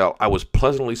scale. I was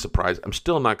pleasantly surprised. I'm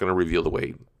still not going to reveal the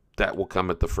weight. That will come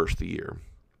at the first of the year.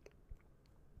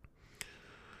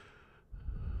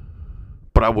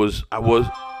 But I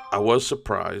was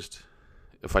surprised,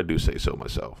 if I do say so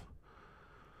myself.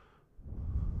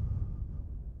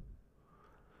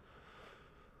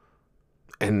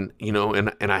 And, you know,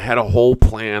 and I had a whole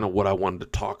plan of what I wanted to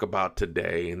talk about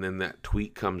today. And then that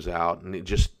tweet comes out, and it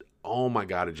just, oh my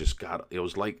God, it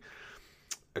was like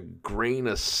a grain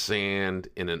of sand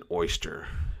in an oyster.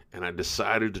 And I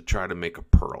decided to try to make a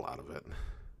pearl out of it.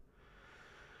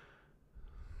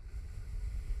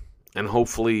 And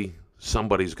hopefully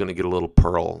somebody's going to get a little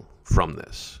pearl from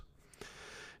this.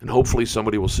 And hopefully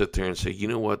somebody will sit there and say, you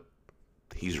know what?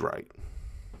 He's right.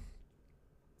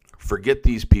 Forget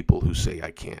these people who say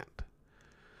I can't.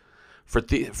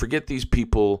 Forget these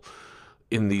people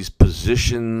in these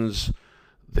positions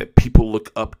that people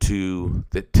look up to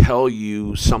that tell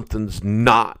you something's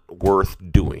not worth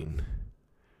doing.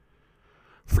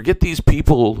 Forget these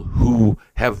people who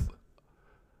have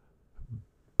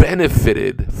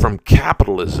benefited from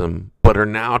capitalism but are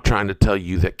now trying to tell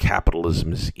you that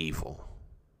capitalism is evil.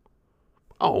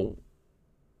 Oh,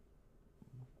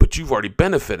 but you've already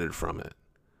benefited from it.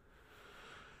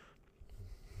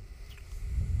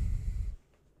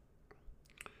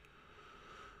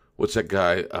 What's that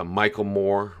guy, Michael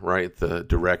Moore, right? The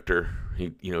director.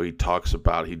 He talks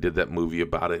about, he did that movie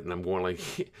about it, and I'm going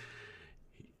like,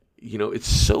 you know, it's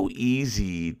so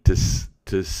easy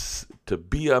to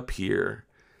be up here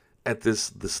at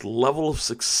this level of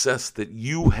success that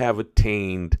you have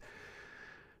attained,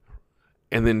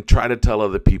 and then try to tell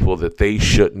other people that they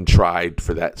shouldn't try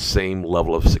for that same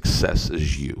level of success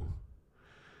as you.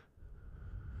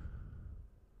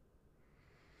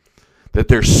 That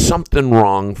there's something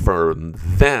wrong for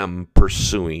them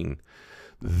pursuing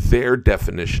their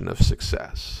definition of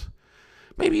success.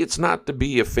 Maybe it's not to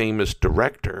be a famous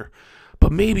director,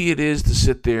 but maybe it is to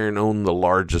sit there and own the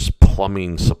largest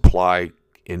plumbing supply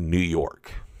in New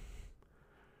York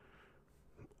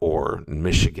or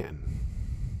Michigan,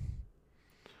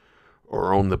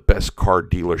 or own the best car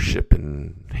dealership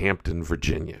in Hampton,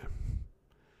 Virginia.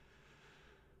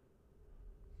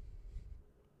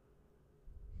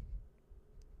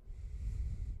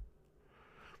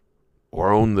 Or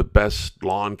own the best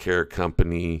lawn care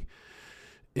company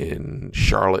in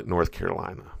Charlotte, North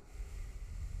Carolina.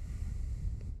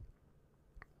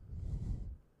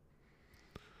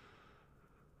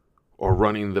 Or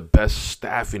running the best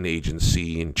staffing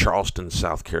agency in Charleston,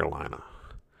 South Carolina.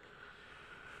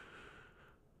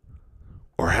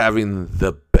 Or having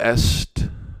the best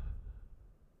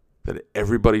that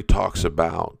everybody talks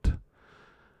about,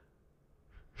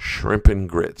 shrimp and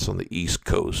grits on the East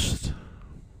Coast.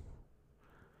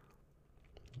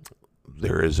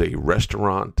 There is a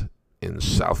restaurant in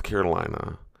South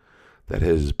Carolina that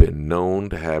has been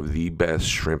known to have the best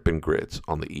shrimp and grits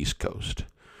on the East Coast.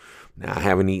 Now, I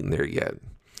haven't eaten there yet,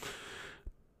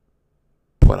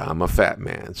 but I'm a fat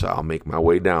man, so I'll make my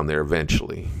way down there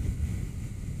eventually.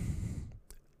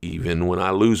 Even when I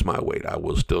lose my weight, I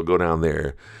will still go down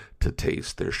there to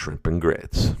taste their shrimp and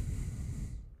grits.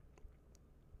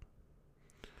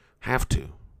 Have to.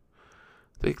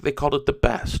 They called it the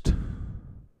best.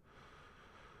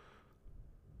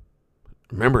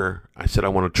 Remember, I said I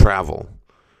want to travel.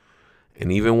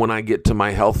 And even when I get to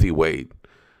my healthy weight,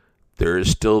 there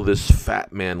is still this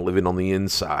fat man living on the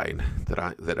inside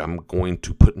that I'm going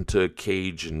to put into a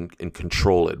cage and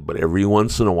control it. But every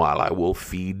once in a while, I will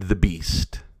feed the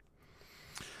beast.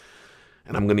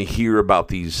 And I'm going to hear about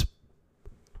these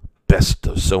best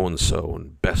of so-and-so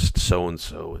and best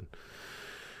so-and-so. And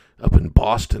up in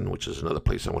Boston, which is another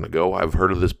place I want to go, I've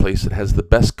heard of this place that has the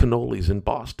best cannolis in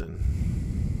Boston.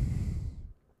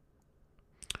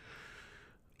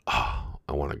 Oh,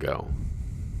 I want to go.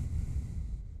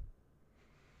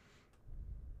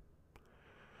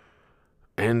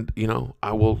 And, you know,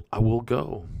 I will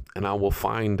go, and I will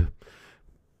find,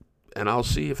 and I'll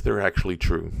see if they're actually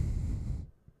true.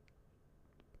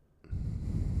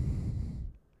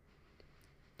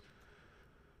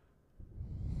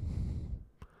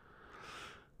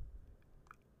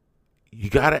 You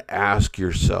got to ask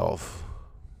yourself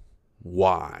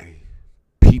why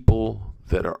people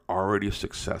that are already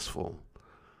successful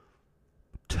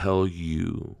tell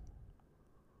you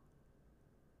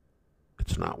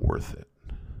it's not worth it.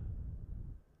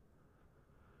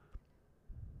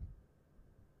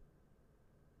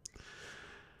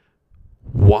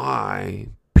 Why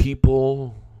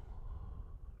people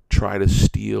try to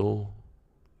steal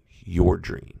your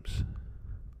dreams.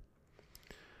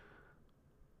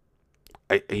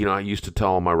 I used to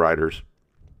tell all my writers,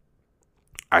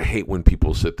 I hate when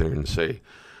people sit there and say,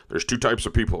 there's two types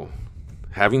of people.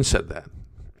 Having said that,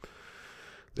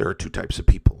 there are two types of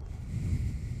people.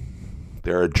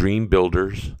 There are dream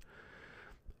builders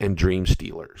and dream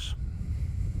stealers.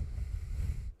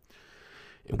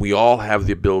 And we all have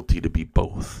the ability to be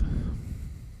both.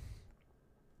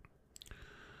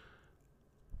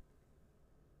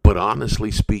 But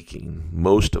honestly speaking,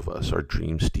 most of us are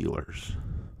dream stealers.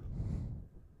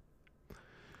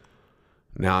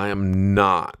 Now, I am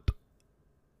not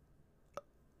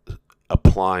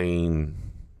applying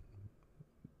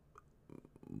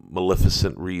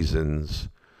maleficent reasons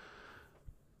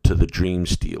to the dream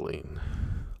stealing.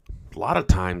 A lot of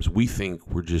times we think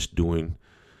we're just doing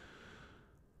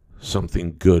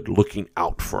something good, looking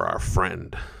out for our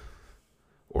friend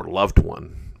or loved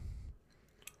one.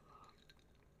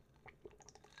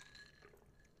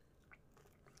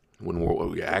 When what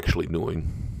we're actually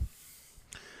doing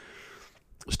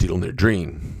is stealing their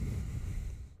dream.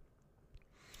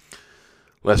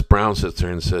 Les Brown sits there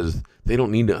and says, they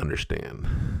don't need to understand.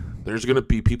 There's going to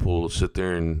be people who sit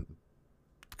there and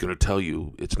going to tell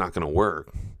you it's not going to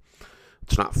work.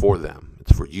 It's not for them.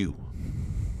 It's for you.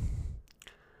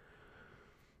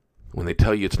 When they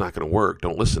tell you it's not going to work,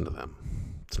 don't listen to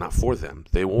them. It's not for them.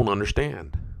 They won't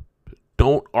understand.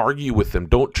 Don't argue with them.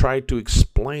 Don't try to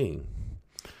explain.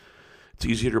 It's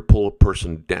easier to pull a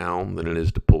person down than it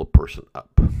is to pull a person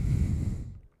up.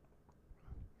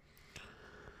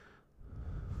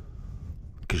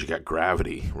 Because you got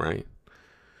gravity, right?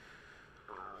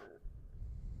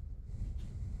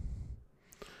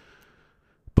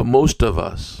 But most of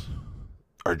us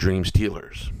are dream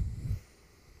stealers.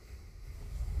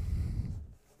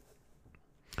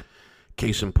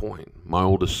 Case in point, my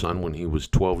oldest son, when he was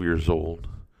 12 years old,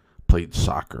 played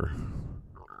soccer.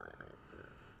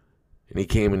 And he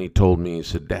came and he told me, he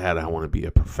said, Dad, I want to be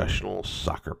a professional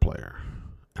soccer player.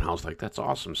 And I was like, that's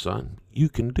awesome, son. You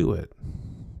can do it.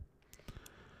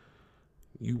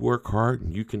 You work hard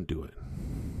and you can do it.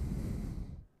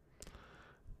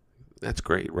 That's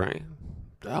great, right?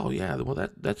 Oh, yeah, well,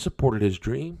 that supported his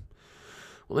dream.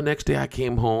 Well, the next day I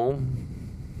came home,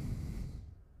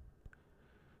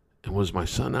 and was my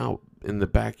son out in the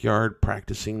backyard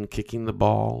practicing kicking the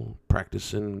ball,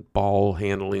 practicing ball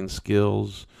handling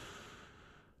skills?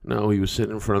 No, he was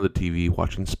sitting in front of the TV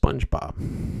watching SpongeBob.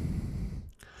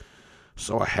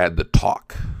 So I had the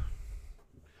talk.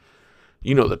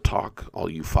 You know the talk, all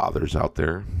you fathers out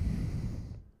there.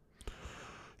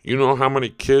 You know how many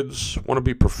kids want to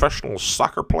be professional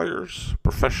soccer players,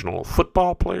 professional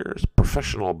football players,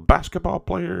 professional basketball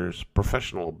players,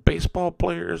 professional baseball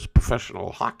players,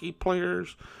 professional hockey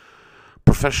players,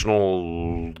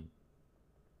 professional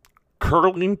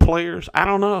curling players? I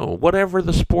don't know. Whatever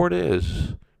the sport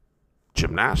is.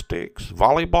 Gymnastics,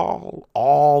 volleyball,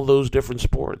 all those different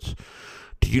sports.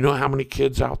 Do you know how many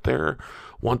kids out there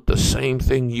want the same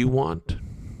thing you want?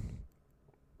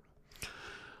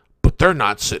 But they're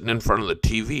not sitting in front of the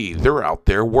TV. They're out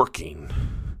there working.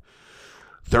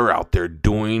 They're out there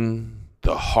doing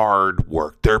the hard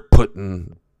work. They're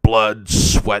putting blood,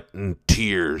 sweat, and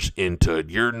tears into it.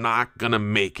 You're not going to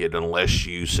make it unless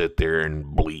you sit there and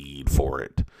bleed for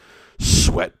it,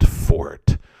 sweat for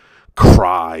it,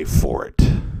 cry for it.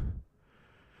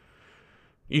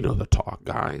 You know the talk,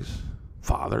 guys,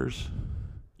 fathers.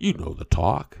 You know the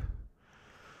talk.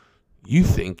 You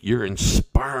think you're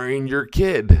inspiring your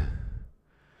kid.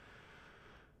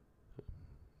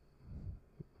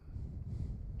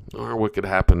 Or what could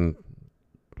happen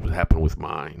would happen with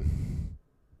mine.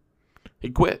 He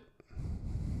quit.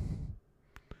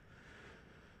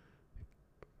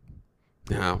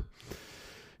 Now,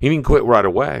 he didn't quit right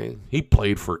away. He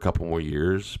played for a couple more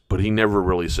years, but he never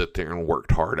really sat there and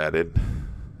worked hard at it.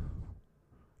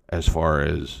 As far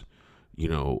as,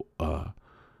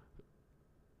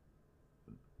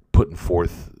 putting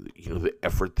forth, the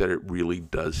effort that it really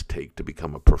does take to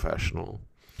become a professional.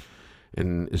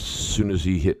 And as soon as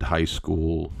he hit high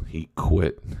school, he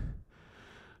quit.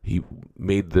 He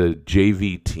made the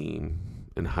JV team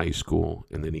in high school,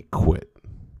 and then he quit.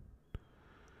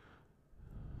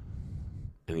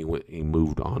 And he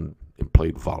moved on and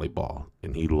played volleyball.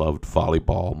 And he loved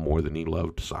volleyball more than he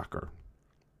loved soccer.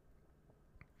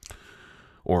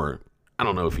 Or, I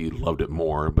don't know if he loved it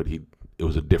more, but it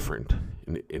was a different,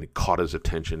 and it caught his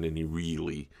attention, and he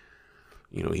really,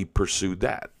 he pursued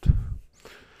that.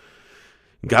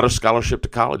 Got a scholarship to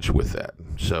college with that.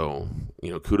 So,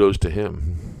 kudos to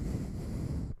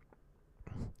him.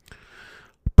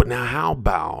 But now how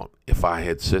about if I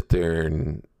had sit there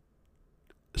and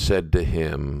said to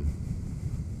him,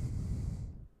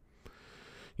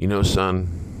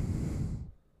 son,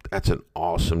 that's an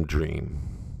awesome dream.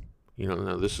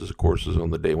 Now this is, of course, is on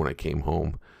the day when I came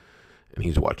home and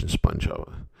he's watching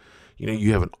SpongeBob.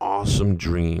 You have an awesome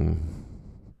dream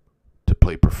to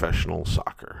play professional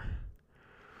soccer.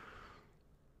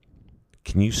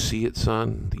 Can you see it,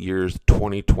 son? The year is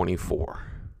 2024.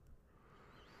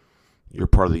 You're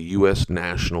part of the U.S.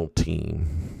 national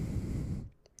team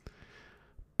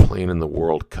playing in the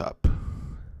World Cup.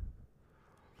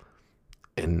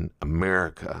 And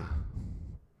America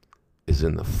is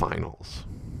in the finals.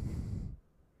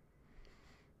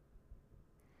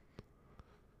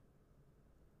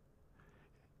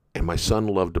 And my son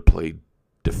loved to play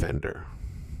defender.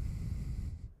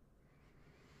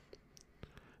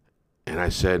 And I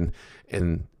said,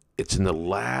 and it's in the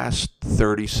last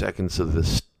 30 seconds of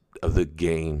the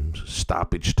game,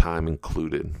 stoppage time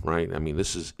included, right? I mean,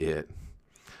 this is it.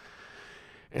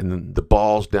 And the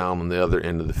ball's down on the other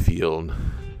end of the field.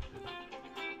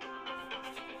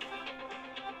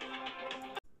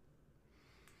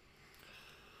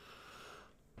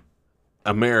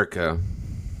 America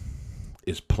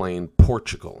is playing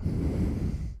Portugal.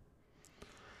 And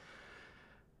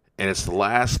it's the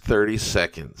last 30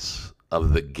 seconds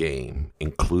of the game,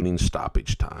 including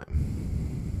stoppage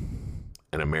time.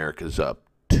 And America's up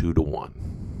 2-1.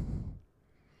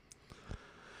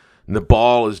 And the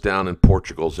ball is down in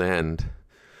Portugal's end.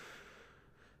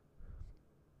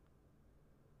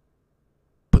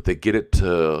 But they get it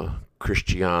to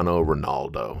Cristiano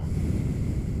Ronaldo,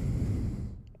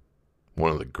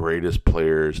 one of the greatest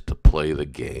players to play the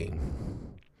game.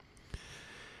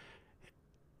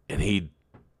 And he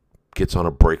gets on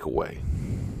a breakaway.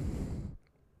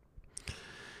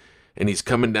 And he's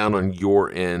coming down on your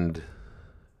end,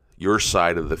 your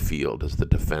side of the field as the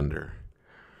defender.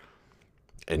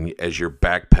 And as you're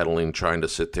backpedaling, trying to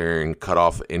sit there and cut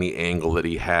off any angle that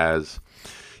he has,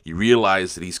 you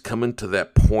realize that he's coming to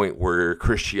that point where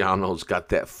Cristiano's got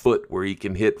that foot where he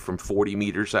can hit from 40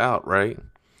 meters out, right?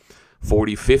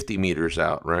 40, 50 meters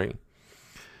out, right?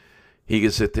 He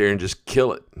can sit there and just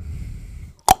kill it.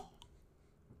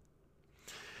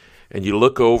 And you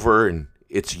look over, and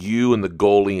it's you and the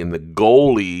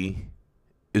goalie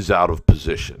is out of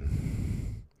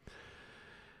position.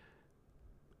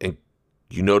 And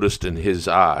you noticed in his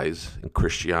eyes, in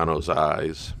Cristiano's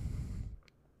eyes,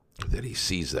 that he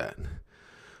sees that.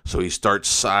 So he starts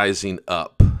sizing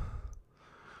up.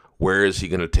 Where is he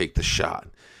going to take the shot?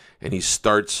 And he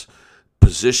starts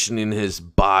positioning his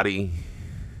body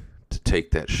to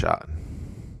take that shot.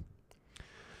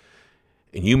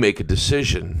 And you make a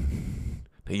decision.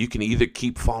 Now you can either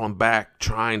keep falling back,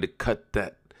 trying to cut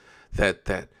that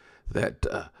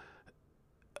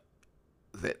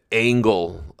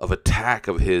angle of attack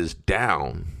of his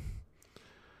down,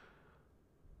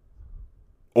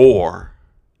 or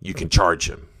you can charge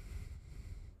him.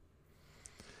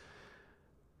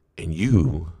 And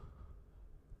you,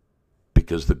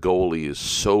 because the goalie is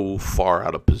so far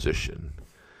out of position,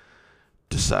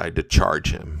 decide to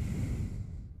charge him.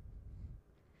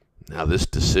 Now this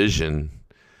decision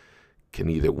can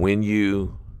either win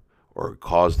you or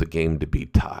cause the game to be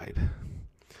tied.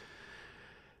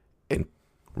 And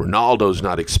Ronaldo's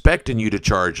not expecting you to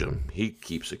charge him. He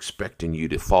keeps expecting you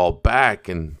to fall back,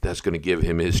 and that's going to give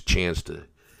him his chance to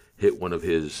hit one of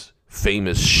his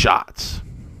famous shots.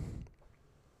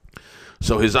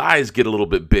 So his eyes get a little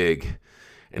bit big,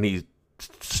 and he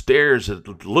stares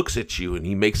and looks at you, and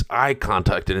he makes eye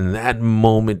contact, and in that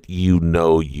moment you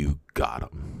know you got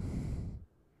him.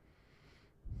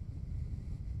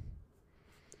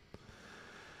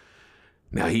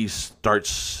 Now he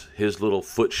starts his little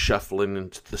foot shuffling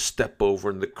and the step over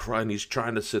and the cry, and he's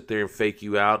trying to sit there and fake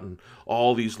you out and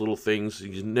all these little things.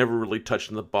 He's never really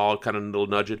touching the ball, kind of little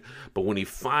nudge it. But when he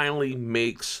finally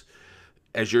makes,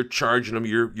 as you're charging him,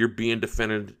 you're being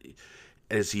defended.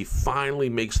 As he finally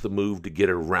makes the move to get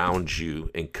around you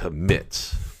and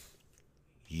commits,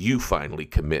 you finally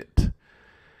commit.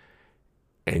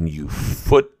 And you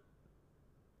foot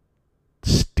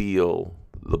steal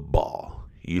the ball.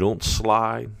 You don't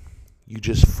slide. You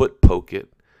just foot poke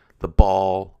it, the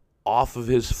ball off of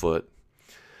his foot.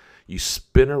 You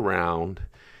spin around.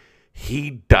 He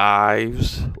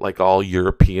dives like all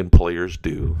European players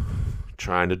do,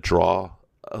 trying to draw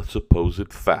a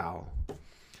supposed foul.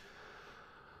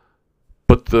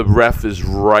 The ref is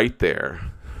right there.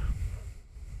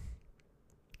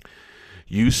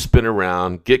 You spin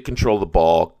around, get control of the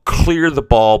ball, clear the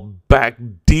ball back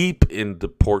deep into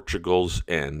Portugal's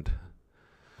end.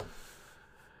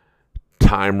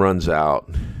 Time runs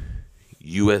out.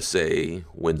 USA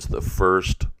wins the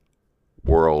first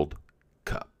World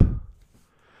Cup.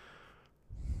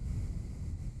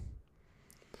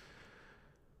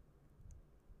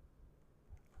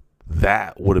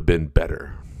 That would have been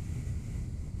better.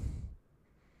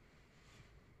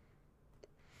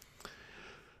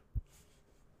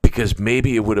 Because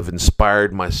maybe it would have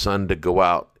inspired my son to go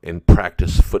out and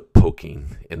practice foot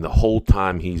poking. And the whole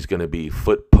time he's going to be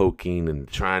foot poking and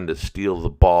trying to steal the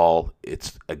ball,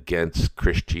 it's against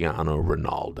Cristiano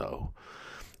Ronaldo.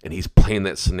 And he's playing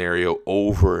that scenario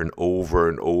over and over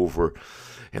and over.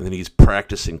 And then he's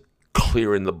practicing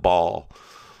clearing the ball.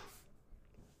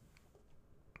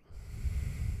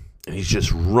 And he's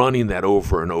just running that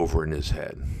over and over in his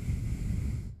head.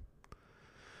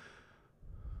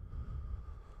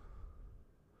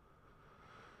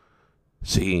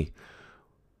 See,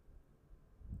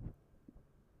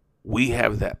 we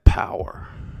have that power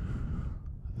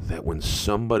that when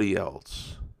somebody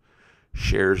else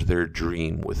shares their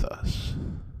dream with us,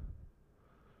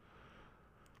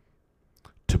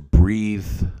 to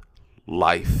breathe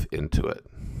life into it.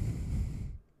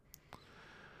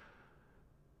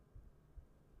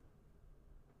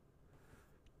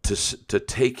 To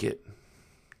take it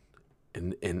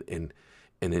and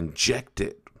inject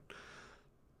it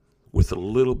with a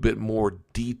little bit more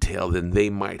detail than they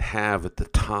might have at the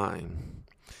time.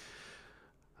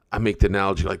 I make the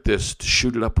analogy like this: to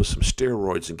shoot it up with some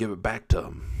steroids and give it back to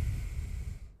them.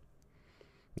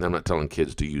 Now, I'm not telling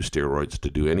kids to use steroids to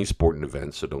do any sporting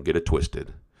events, so don't get it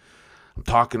twisted. I'm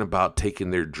talking about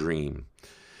taking their dream,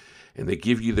 and they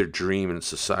give you their dream and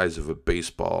it's the size of a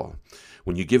baseball.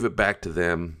 When you give it back to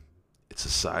them, it's the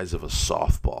size of a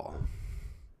softball.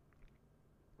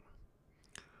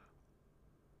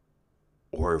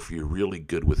 Or if you're really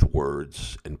good with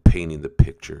words and painting the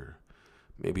picture,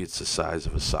 maybe it's the size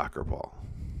of a soccer ball,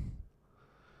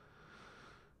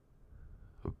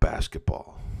 a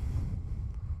basketball,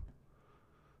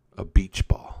 a beach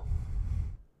ball,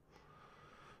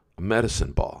 a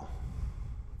medicine ball,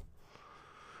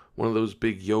 one of those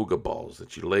big yoga balls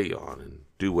that you lay on and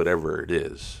do whatever it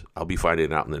is. I'll be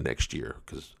finding out in the next year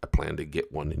because I plan to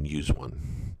get one and use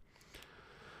one.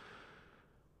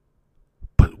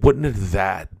 But wouldn't have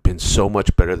that been so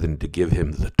much better than to give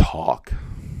him the talk?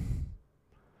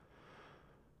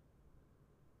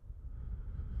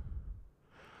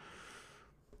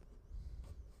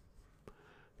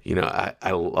 You know,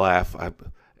 I laugh.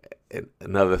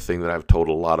 Another thing that I've told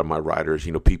a lot of my writers,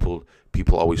 you know, people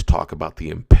always talk about the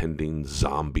impending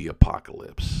zombie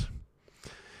apocalypse.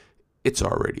 It's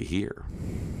already here.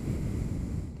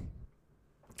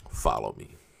 Follow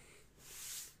me.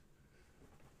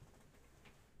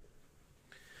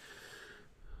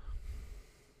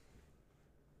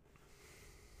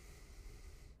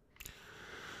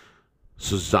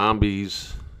 So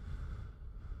zombies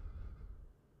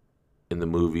in the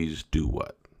movies do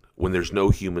what? When there's no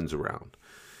humans around,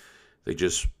 they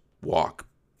just walk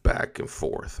back and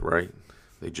forth, right?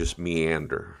 They just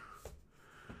meander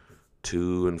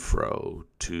to and fro,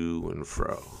 to and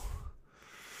fro.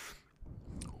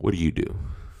 What do?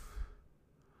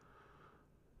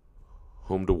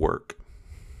 Home to work.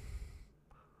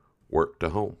 Work to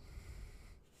home.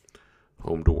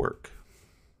 Home to work.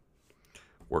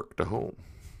 Work to home.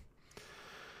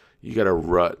 You got a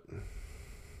rut,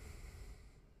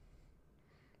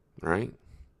 right?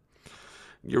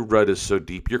 Your rut is so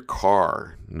deep, your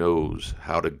car knows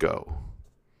how to go.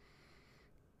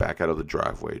 Back out of the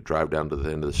driveway, drive down to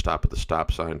the end of the stop at the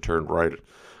stop sign, turn right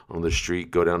on the street,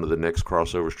 go down to the next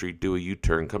crossover street, do a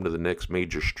U-turn, come to the next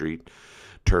major street,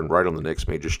 turn right on the next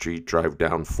major street, drive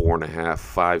down 4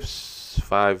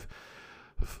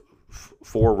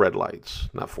 red lights,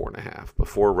 not 4.5, but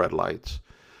 4 red lights,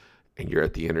 and you're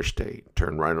at the interstate.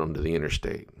 Turn right onto the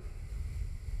interstate.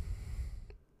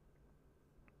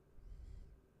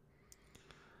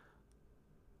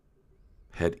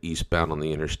 Head eastbound on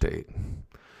the interstate.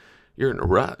 You're in a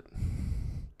rut.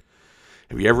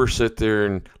 Have you ever sit there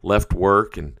and left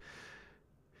work and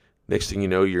next thing you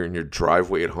know, you're in your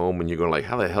driveway at home and you're going like,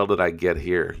 how the hell did I get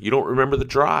here? You don't remember the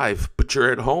drive, but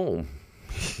you're at home.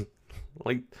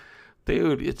 Like,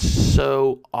 dude, it's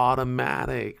so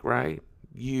automatic, right?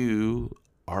 You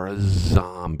are a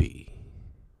zombie.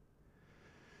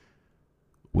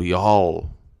 We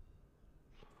all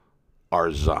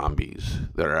are zombies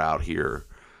that are out here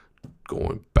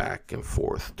going back and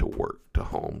forth to work, to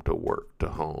home, to work, to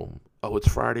home. Oh, it's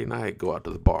Friday night. Go out to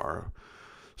the bar.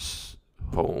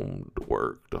 Home to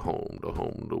work, to home, to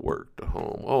home, to work, to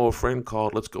home. Oh, a friend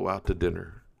called. Let's go out to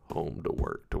dinner. Home to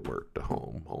work, to work, to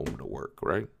home, home to work,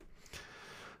 right?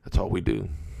 That's all we do.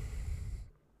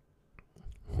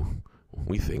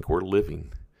 We think we're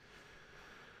living.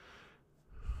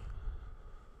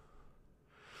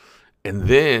 And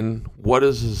then what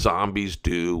does the zombies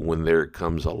do when there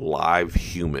comes a live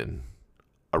human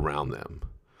around them?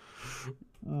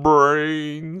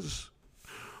 Brains.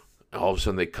 All of a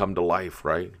sudden they come to life,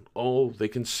 right? Oh, they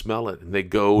can smell it. And they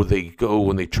go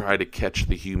and they try to catch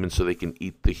the human so they can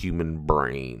eat the human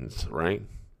brains, right?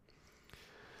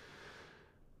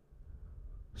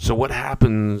 So what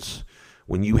happens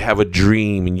when you have a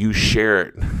dream and you share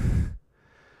it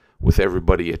with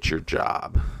everybody at your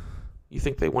job? You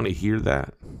think they want to hear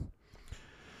that?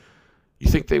 You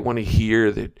think they want to hear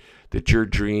that your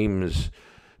dream is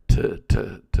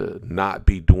to not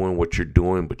be doing what you're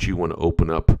doing, but you want to open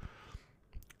up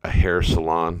a hair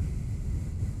salon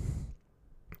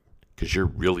because you're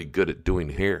really good at doing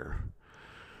hair?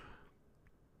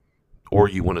 Or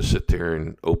you want to sit there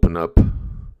and open up,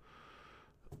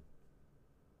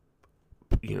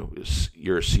 you're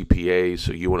a CPA,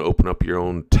 so you want to open up your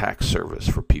own tax service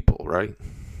for people, right?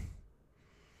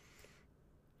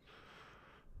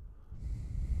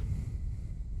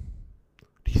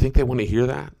 Do you think they want to hear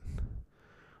that?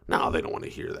 No, they don't want to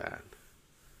hear that.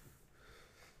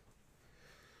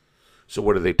 So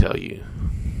what do they tell you?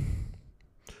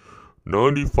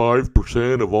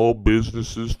 95% of all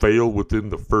businesses fail within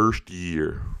the first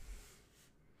year.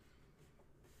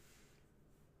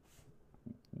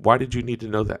 Why did you need to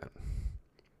know that?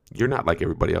 You're not like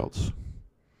everybody else.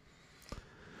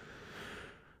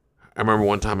 I remember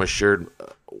one time I shared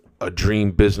a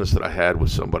dream business that I had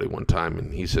with somebody one time,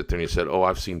 and he sat there and he said, "Oh,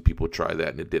 I've seen people try that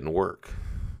and it didn't work.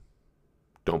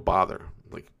 Don't bother.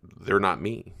 Like, they're not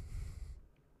me."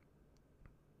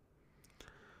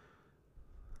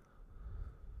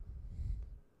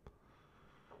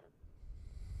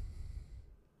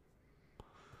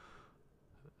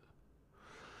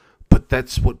 But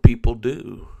that's what people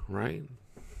do, right?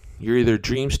 You're either a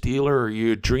dream stealer or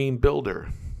you're a dream builder.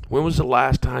 When was the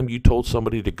last time you told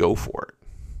somebody to go for it?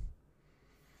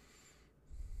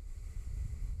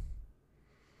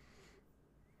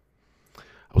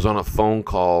 I was on a phone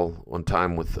call one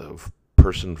time with a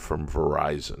person from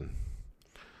Verizon.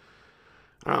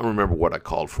 I don't remember what I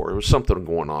called for. It was something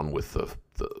going on with the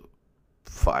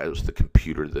files, the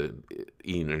computer, the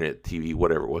internet, TV,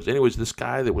 whatever it was. Anyways, this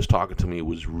guy that was talking to me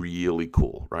was really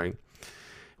cool, right?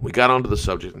 We got onto the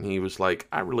subject, and he was like,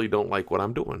 "I really don't like what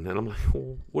I'm doing." And I'm like,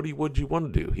 "Well, what do you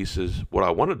want to do?" He says, "What I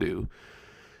want to do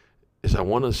is I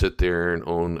want to sit there and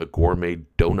own a gourmet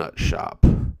donut shop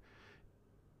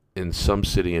in some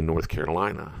city in North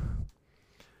Carolina."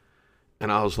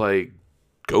 And I was like,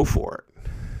 "Go for it."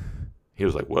 He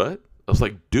was like, "What?" I was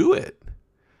like, "Do it.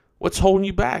 What's holding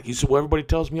you back?" He said, "Well, everybody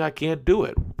tells me I can't do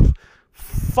it."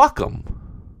 Fuck them.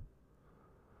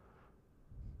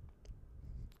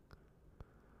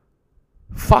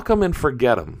 Fuck them and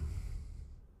forget them.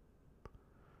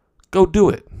 Go do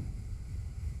it.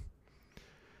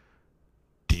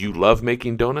 "Do you love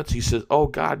making donuts?" He says, "Oh,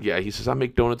 God, yeah." He says, "I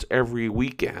make donuts every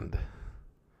weekend."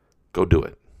 Go do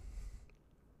it.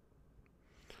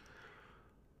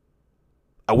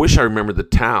 I wish I remembered the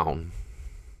town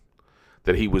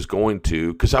that he was going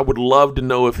to, because I would love to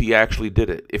know if he actually did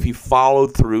it. If he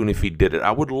followed through and if he did it.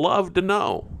 I would love to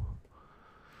know.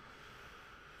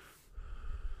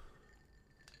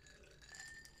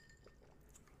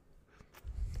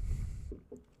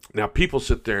 Now, people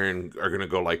sit there and are going to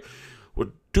go like,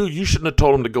 "Well, dude, you shouldn't have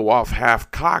told him to go off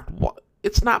half-cocked." Well,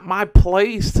 it's not my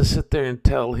place to sit there and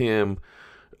tell him,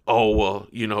 "Oh, well,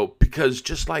 because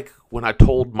just like when I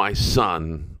told my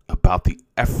son about the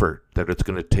effort that it's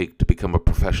going to take to become a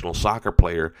professional soccer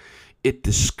player, it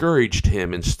discouraged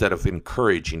him instead of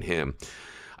encouraging him.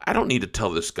 I don't need to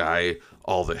tell this guy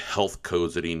all the health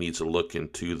codes that he needs to look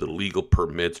into, the legal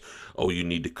permits. Oh, you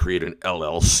need to create an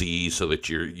LLC so that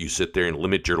you sit there and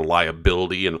limit your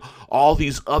liability and all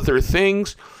these other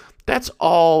things." That's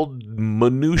all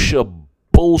minutia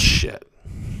bullshit.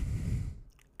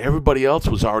 Everybody else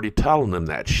was already telling him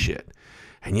that shit.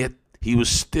 And yet he was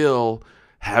still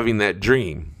having that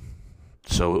dream.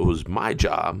 So it was my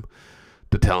job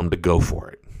to tell him to go for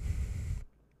it.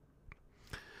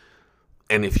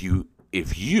 And if you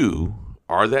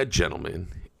are that gentleman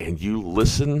and you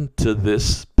listen to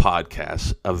this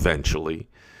podcast eventually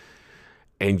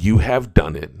and you have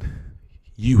done it,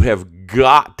 you have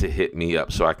got to hit me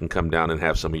up so I can come down and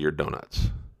have some of your donuts.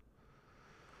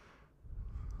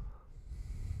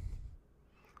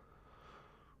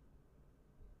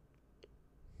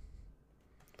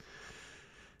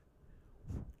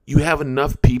 you have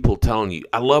enough people telling you.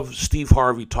 I love Steve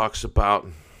Harvey talks about,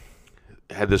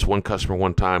 had this one customer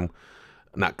one time,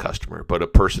 not customer, but a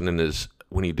person in his,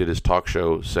 when he did his talk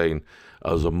show saying,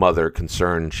 as a mother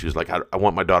concerned, she was like, I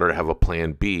want my daughter to have a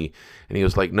plan B. And he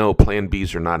was like, no, plan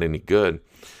Bs are not any good.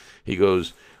 He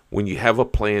goes, when you have a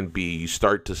plan B, you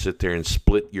start to sit there and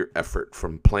split your effort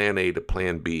from plan A to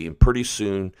plan B. And pretty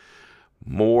soon,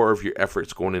 more of your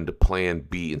effort's going into plan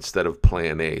B instead of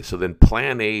plan A. So then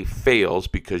plan A fails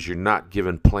because you're not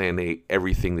giving plan A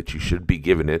everything that you should be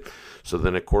giving it. So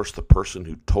then, of course, the person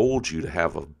who told you to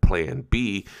have a plan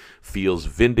B feels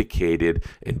vindicated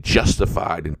and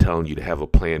justified in telling you to have a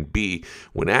plan B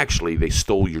when actually they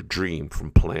stole your dream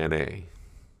from plan A.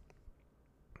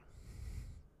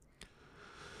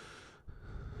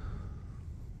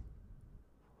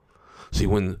 See,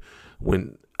 when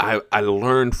I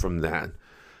learned from that.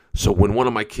 So when one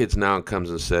of my kids now comes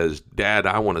and says, Dad,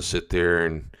 I want to sit there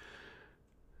and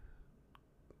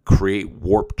create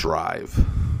warp drive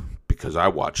because I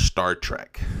watch Star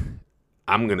Trek,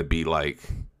 I'm going to be like,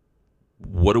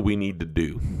 what do we need to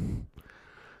do?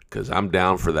 Because I'm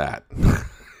down for that.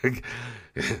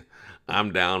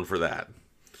 I'm down for that.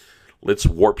 Let's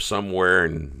warp somewhere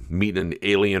and meet an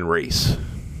alien race.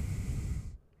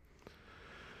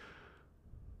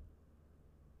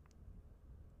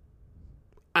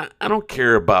 I don't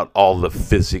care about all the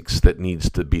physics that needs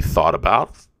to be thought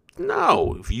about.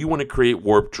 No, if you want to create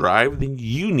warp drive, then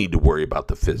you need to worry about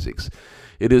the physics.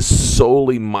 It is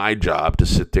solely my job to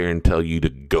sit there and tell you to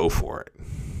go for it.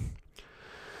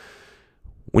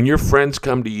 When your friends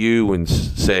come to you and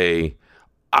say,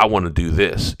 I want to do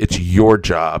this, it's your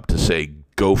job to say,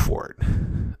 go for it.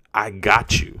 I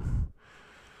got you.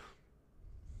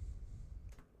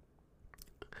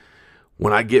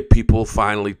 When I get people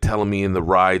finally telling me in the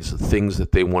rides the things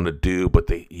that they want to do, but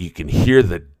you can hear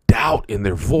the doubt in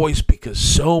their voice because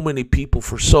so many people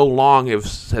for so long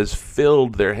has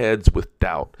filled their heads with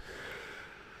doubt.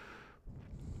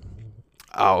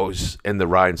 I always end the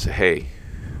ride and say, hey,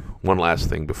 one last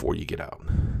thing before you get out.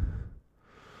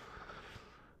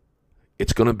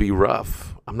 It's going to be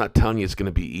rough. I'm not telling you it's going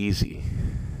to be easy.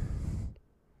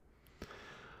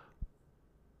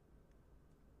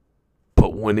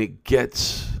 But when it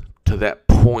gets to that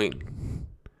point,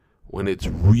 when it's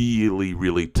really,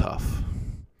 really tough,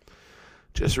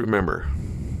 just remember,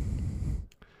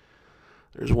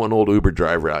 there's one old Uber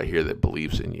driver out here that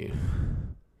believes in you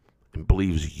and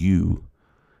believes you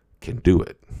can do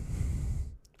it.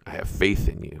 I have faith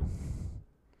in you.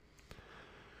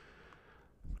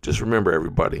 Just remember,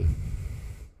 everybody,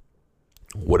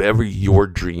 whatever your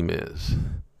dream is,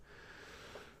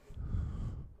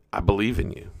 I believe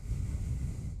in you.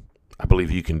 I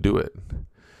believe you can do it.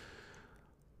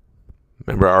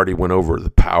 Remember, I already went over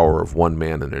the power of one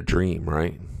man and a dream,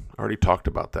 right? I already talked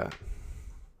about that.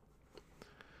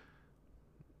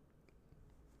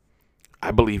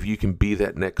 I believe you can be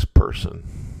that next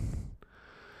person.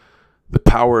 The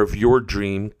power of your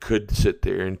dream could sit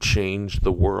there and change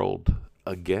the world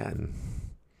again,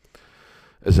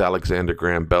 as Alexander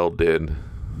Graham Bell did,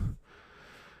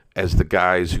 as the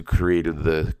guys who created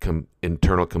the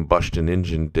internal combustion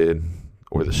engine did,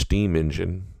 or the steam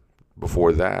engine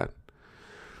before that,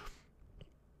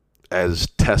 as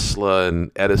Tesla and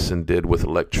Edison did with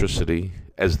electricity,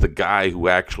 as the guy who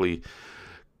actually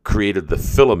created the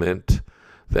filament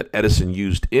that Edison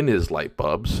used in his light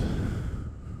bulbs,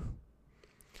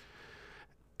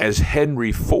 as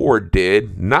Henry Ford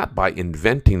did, not by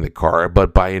inventing the car,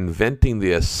 but by inventing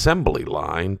the assembly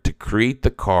line to create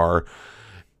the car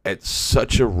at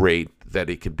such a rate that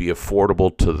it could be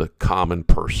affordable to the common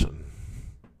person.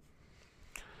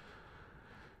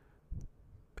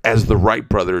 As the Wright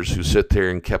brothers, who sit there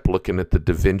and kept looking at the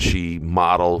Da Vinci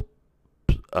model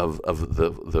of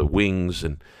the wings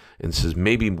and says,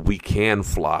 maybe we can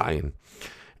fly.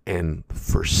 And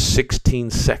for 16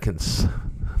 seconds,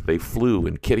 they flew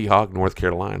in Kitty Hawk, North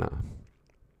Carolina.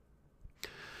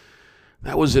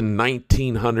 That was in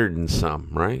 1900 and some,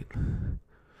 right?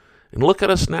 And look at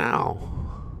us now.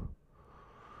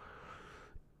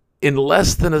 In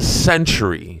less than a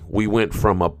century, we went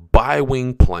from a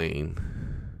bi-wing plane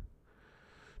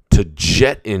to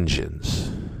jet engines.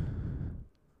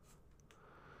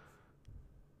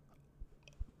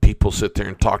 People sit there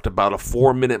and talked about a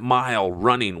 4-minute mile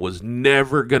running was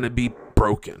never going to be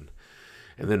broken.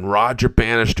 And then Roger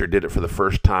Bannister did it for the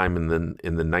first time in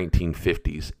the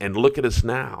 1950s. And look at us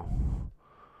now.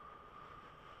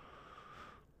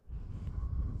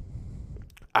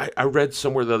 I read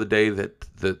somewhere the other day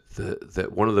that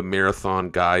one of the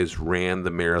marathon guys ran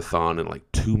the marathon in like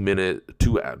 2 minutes.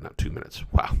 Not 2 minutes.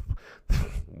 Wow.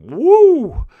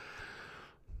 Woo!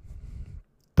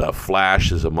 the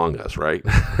Flash is among us, right?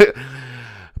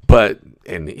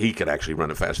 And he could actually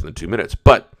run it faster than 2 minutes.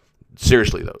 But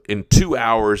seriously though, in 2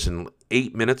 hours and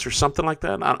 8 minutes or something like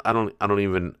that, I don't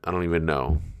even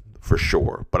know for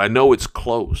sure, but I know it's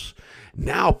close.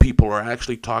 Now people are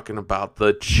actually talking about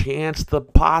the chance, the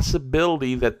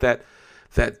possibility that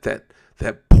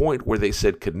point where they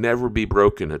said could never be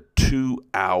broken, a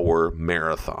 2-hour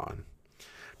marathon.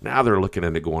 Now they're looking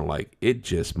at it going like, it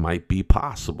just might be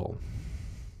possible.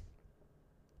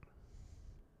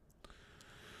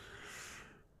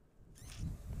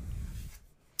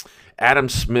 Adam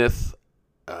Smith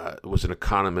was an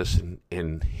economist,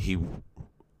 and he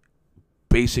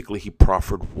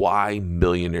proffered why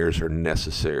millionaires are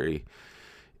necessary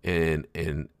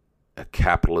in a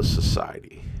capitalist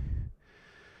society.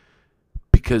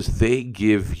 Because they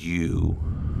give you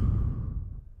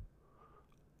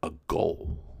a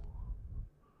goal.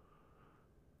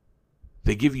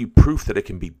 They give you proof that it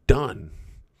can be done.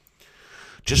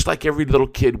 Just like every little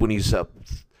kid when he's up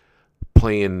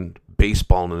playing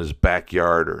baseball in his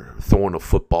backyard or throwing a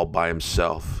football by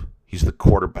himself. He's the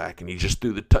quarterback and he just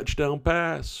threw the touchdown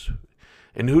pass.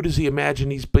 And who does he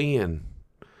imagine he's being?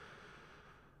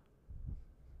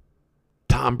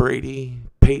 Tom Brady,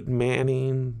 Peyton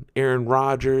Manning, Aaron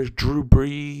Rodgers, Drew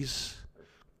Brees,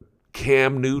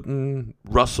 Cam Newton,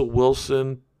 Russell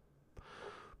Wilson,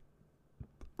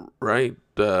 right?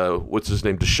 What's his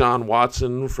name? Deshaun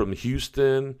Watson from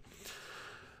Houston.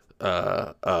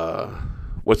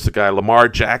 What's the guy? Lamar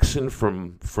Jackson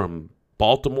from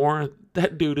Baltimore.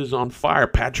 That dude is on fire.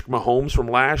 Patrick Mahomes from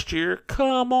last year.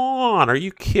 Come on. Are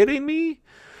you kidding me?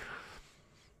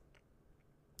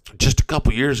 Just a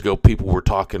couple years ago, people were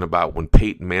talking about when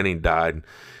Peyton Manning died.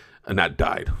 Not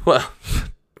died. Well,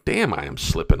 damn, I am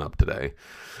slipping up today.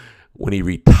 When he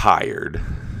retired,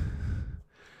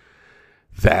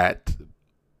 that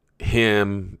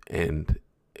him and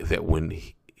that when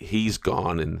he's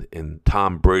gone and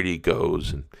Tom Brady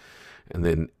goes and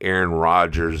then Aaron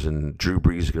Rodgers and Drew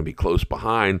Brees are going to be close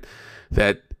behind,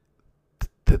 that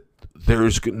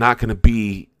there's not going to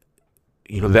be,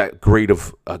 that great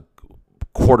of a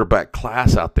quarterback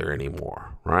class out there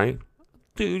anymore, right?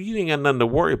 Dude, you ain't got nothing to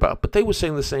worry about. But they were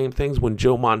saying the same things when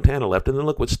Joe Montana left, and then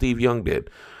look what Steve Young did.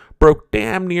 Broke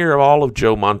damn near all of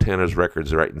Joe Montana's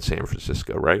records right in San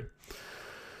Francisco, right?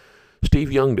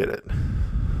 Steve Young did it.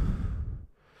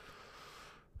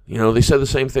 They said the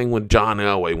same thing with John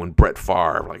Elway, when Brett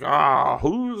Favre, like,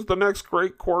 who's the next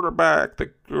great quarterback?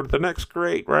 The next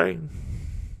great, right?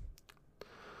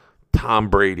 Tom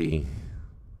Brady,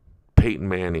 Peyton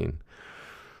Manning.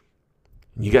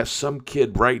 You got some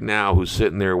kid right now who's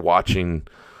sitting there watching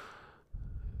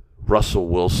Russell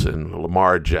Wilson, or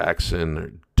Lamar Jackson,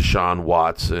 or Deshaun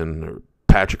Watson, or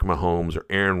Patrick Mahomes, or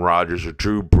Aaron Rodgers, or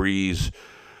Drew Brees,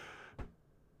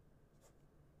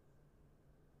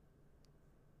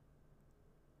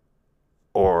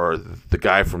 or the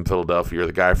guy from Philadelphia or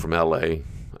the guy from LA. I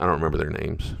don't remember their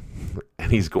names. And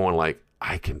he's going like,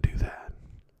 I can do that.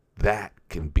 That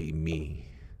can be me.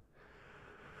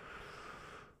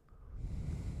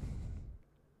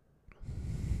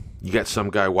 You got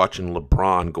some guy watching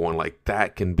LeBron going like,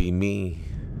 that can be me.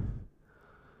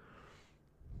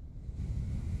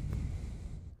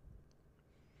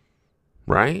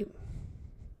 Right?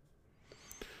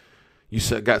 You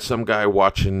got some guy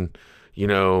watching,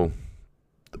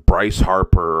 Bryce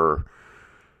Harper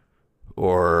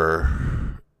or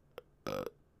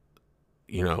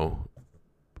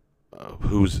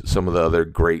who's some of the other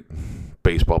great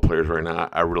baseball players right now.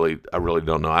 I really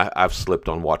don't know. I've slipped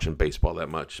on watching baseball that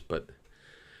much, but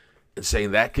and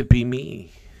saying that could be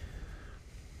me.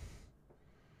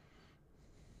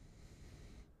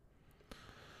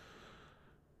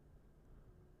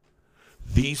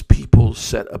 These people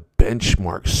set a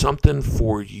benchmark, something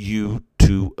for you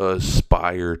to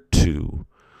aspire to.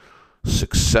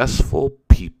 Successful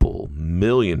people,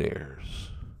 millionaires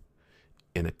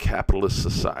in a capitalist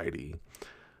society,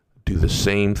 do the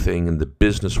same thing in the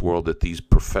business world that these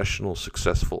professional,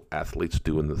 successful athletes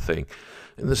do in the thing.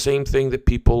 And the same thing that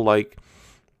people like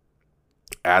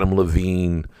Adam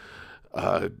Levine,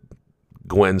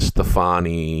 Gwen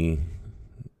Stefani,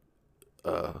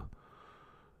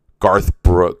 Garth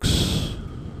Brooks,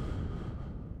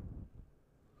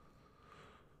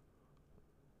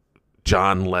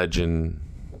 John Legend,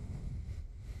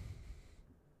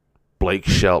 Blake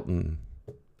Shelton.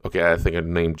 Okay, I think I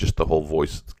named just the whole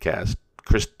voice cast.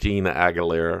 Christina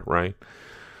Aguilera, right?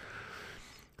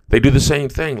 They do the same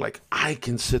thing. Like, I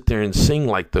can sit there and sing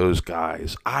like those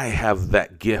guys. I have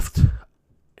that gift.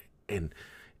 And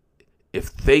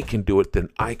if they can do it, then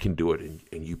I can do it.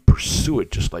 And you pursue it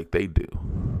just like they do.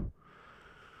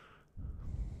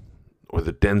 or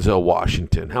the Denzel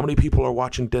Washington. How many people are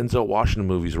watching Denzel Washington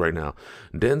movies right now?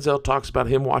 Denzel talks about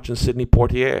him watching Sidney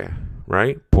Poitier,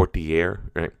 right?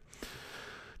 Right?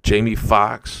 Jamie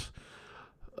Foxx,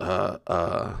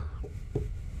 Robert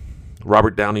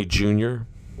Downey Jr.,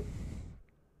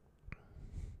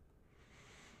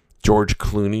 George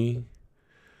Clooney.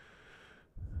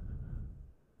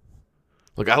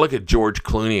 Look, I look at George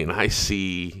Clooney and I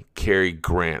see Cary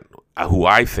Grant, who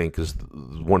I think is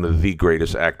one of the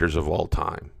greatest actors of all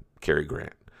time, Cary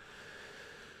Grant.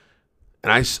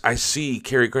 And I see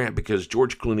Cary Grant because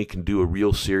George Clooney can do a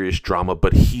real serious drama,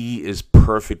 but he is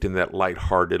perfect in that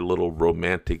lighthearted little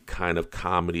romantic kind of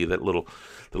comedy, the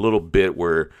little bit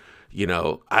where, you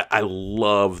know, I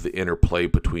love the interplay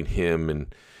between him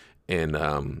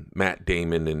and Matt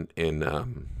Damon and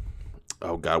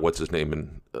oh God, what's his name?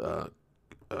 And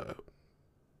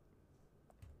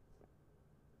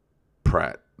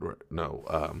Pratt.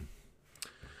 No.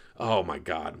 Oh my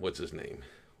God, what's his name?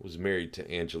 Was married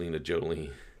to Angelina Jolie.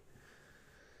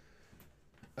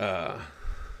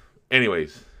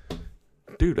 Anyways,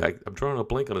 dude, I'm drawing a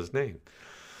blank on his name.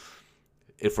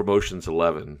 In From Ocean's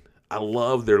 11, I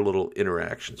love their little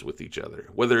interactions with each other,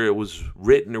 whether it was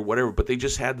written or whatever, but they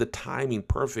just had the timing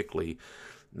perfectly.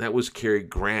 And that was Cary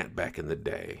Grant back in the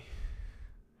day.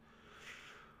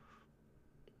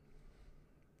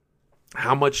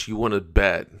 How much you want to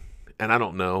bet, and I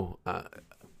don't know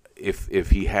if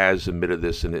he has admitted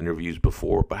this in interviews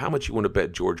before, but how much you want to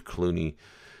bet George Clooney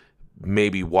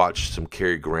maybe watched some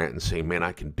Cary Grant and say, man,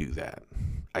 I can do that.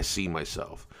 I see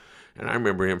myself. And I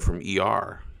remember him from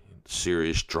ER,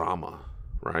 serious drama,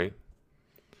 right?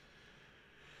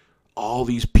 All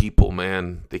these people,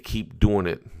 man, they keep doing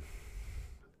it.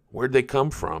 Where'd they come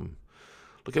from?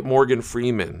 Look at Morgan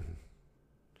Freeman.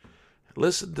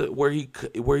 Listen to where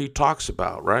he talks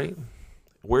about, right?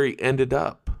 Where he ended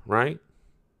up, right?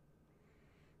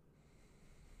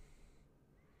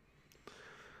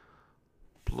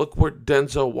 Look where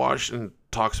Denzel Washington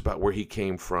talks about where he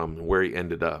came from and where he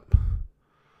ended up.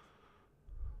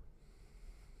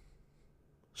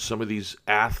 Some of these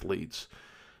athletes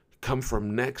come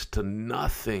from next to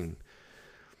nothing.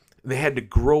 They had to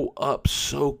grow up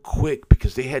so quick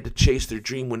because they had to chase their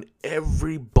dream when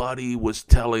everybody was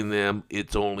telling them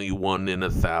it's only 1 in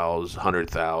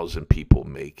 100,000 people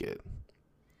make it.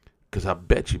 Because I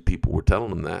bet you people were telling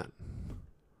them that.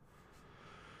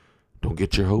 Don't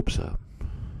get your hopes up.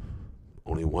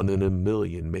 Only 1 in a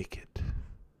million make it.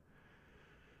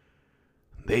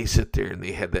 They sit there and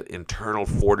they had that internal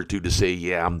fortitude to say,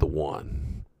 yeah, I'm the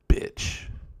one, bitch.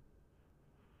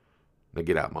 Now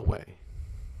get out of my way.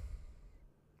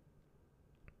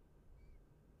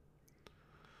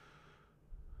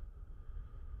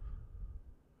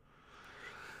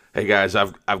 Hey guys,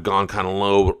 I've gone kind of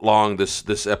long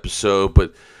this episode,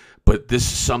 but this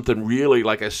is something really,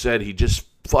 like I said, he just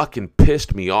fucking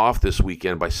pissed me off this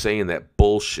weekend by saying that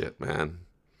bullshit, man.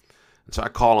 And so I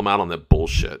call him out on that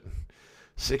bullshit.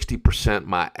 60%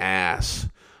 my ass.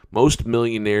 Most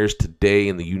millionaires today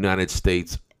in the United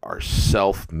States are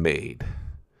self-made.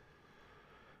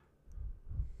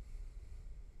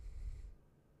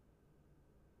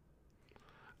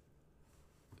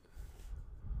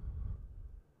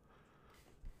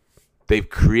 They've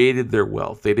created their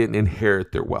wealth. They didn't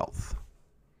inherit their wealth.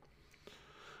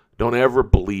 Don't ever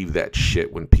believe that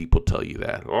shit when people tell you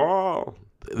that. Oh,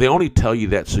 they only tell you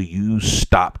that so you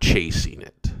stop chasing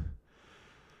it.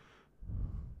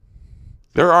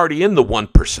 They're already in the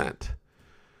 1%.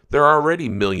 They're already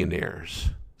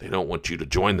millionaires. They don't want you to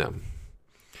join them.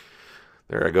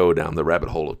 There I go down the rabbit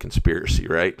hole of conspiracy,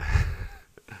 right?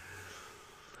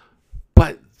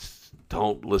 But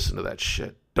don't listen to that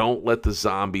shit. Don't let the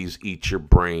zombies eat your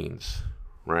brains,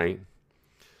 right?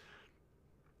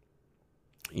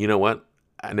 You know what?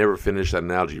 I never finished that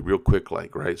analogy real quick,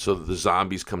 right? So the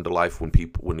zombies come to life when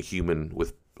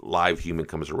live human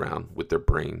comes around with their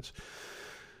brains.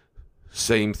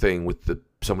 Same thing with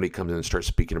somebody comes in and starts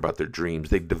speaking about their dreams.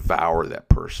 They devour that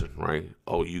person, right?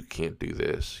 Oh, you can't do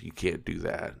this. You can't do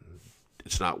that.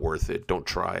 It's not worth it. Don't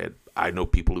try it. I know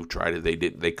people who've tried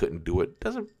it. They couldn't do it.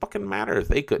 Doesn't fucking matter if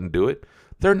they couldn't do it.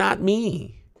 They're not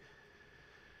me.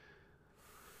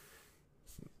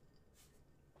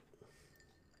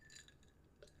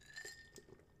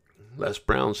 Les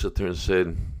Brown sat there and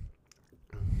said,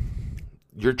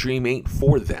 your dream ain't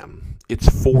for them.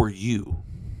 It's for you.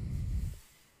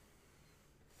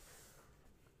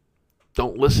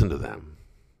 Don't listen to them.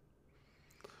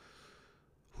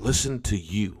 Listen to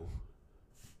you.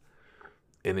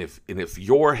 And if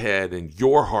your head and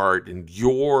your heart and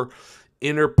your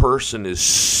inner person is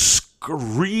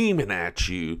screaming at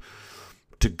you,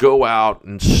 To go out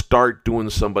and start doing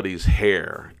somebody's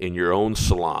hair in your own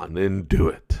salon, then do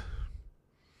it.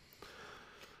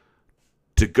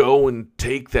 To go and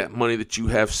take that money that you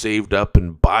have saved up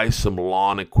and buy some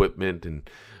lawn equipment and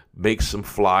make some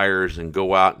flyers and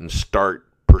go out and start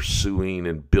pursuing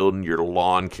and building your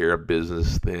lawn care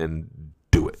business, then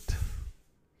do it.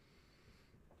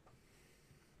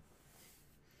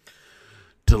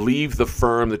 To leave the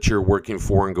firm that you're working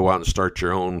for and go out and start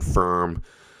your own firm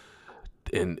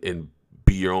and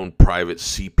be your own private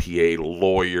CPA,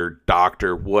 lawyer,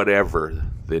 doctor, whatever,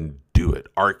 then do it.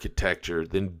 Architecture,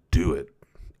 then do it.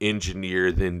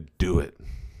 Engineer, then do it.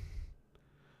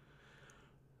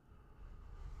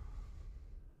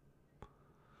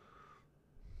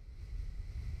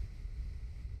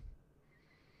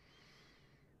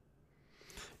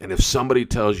 And if somebody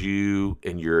tells you,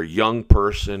 and you're a young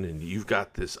person and you've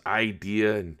got this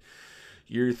idea and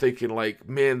you're thinking like,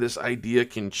 man, this idea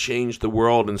can change the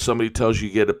world, and somebody tells you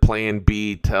get a plan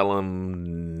B, tell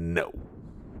them no.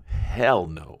 Hell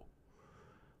no.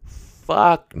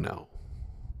 Fuck no.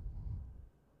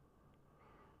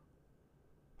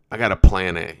 I got a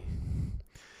plan A.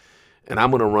 And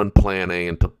I'm going to run plan A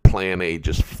until plan A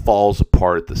just falls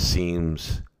apart at the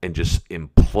seams and just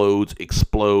implodes,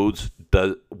 explodes,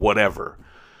 does whatever,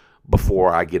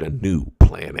 before I get a new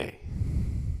plan A.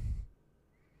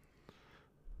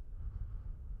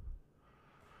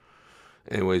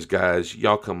 Anyways, guys,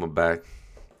 y'all coming back.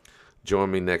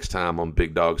 Join me next time on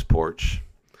Big Dog's Porch.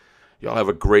 Y'all have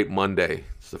a great Monday.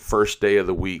 It's the first day of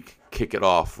the week. Kick it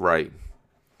off right.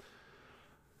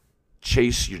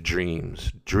 Chase your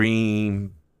dreams.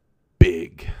 Dream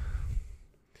big.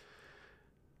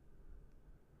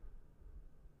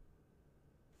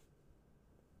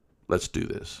 Let's do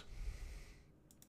this.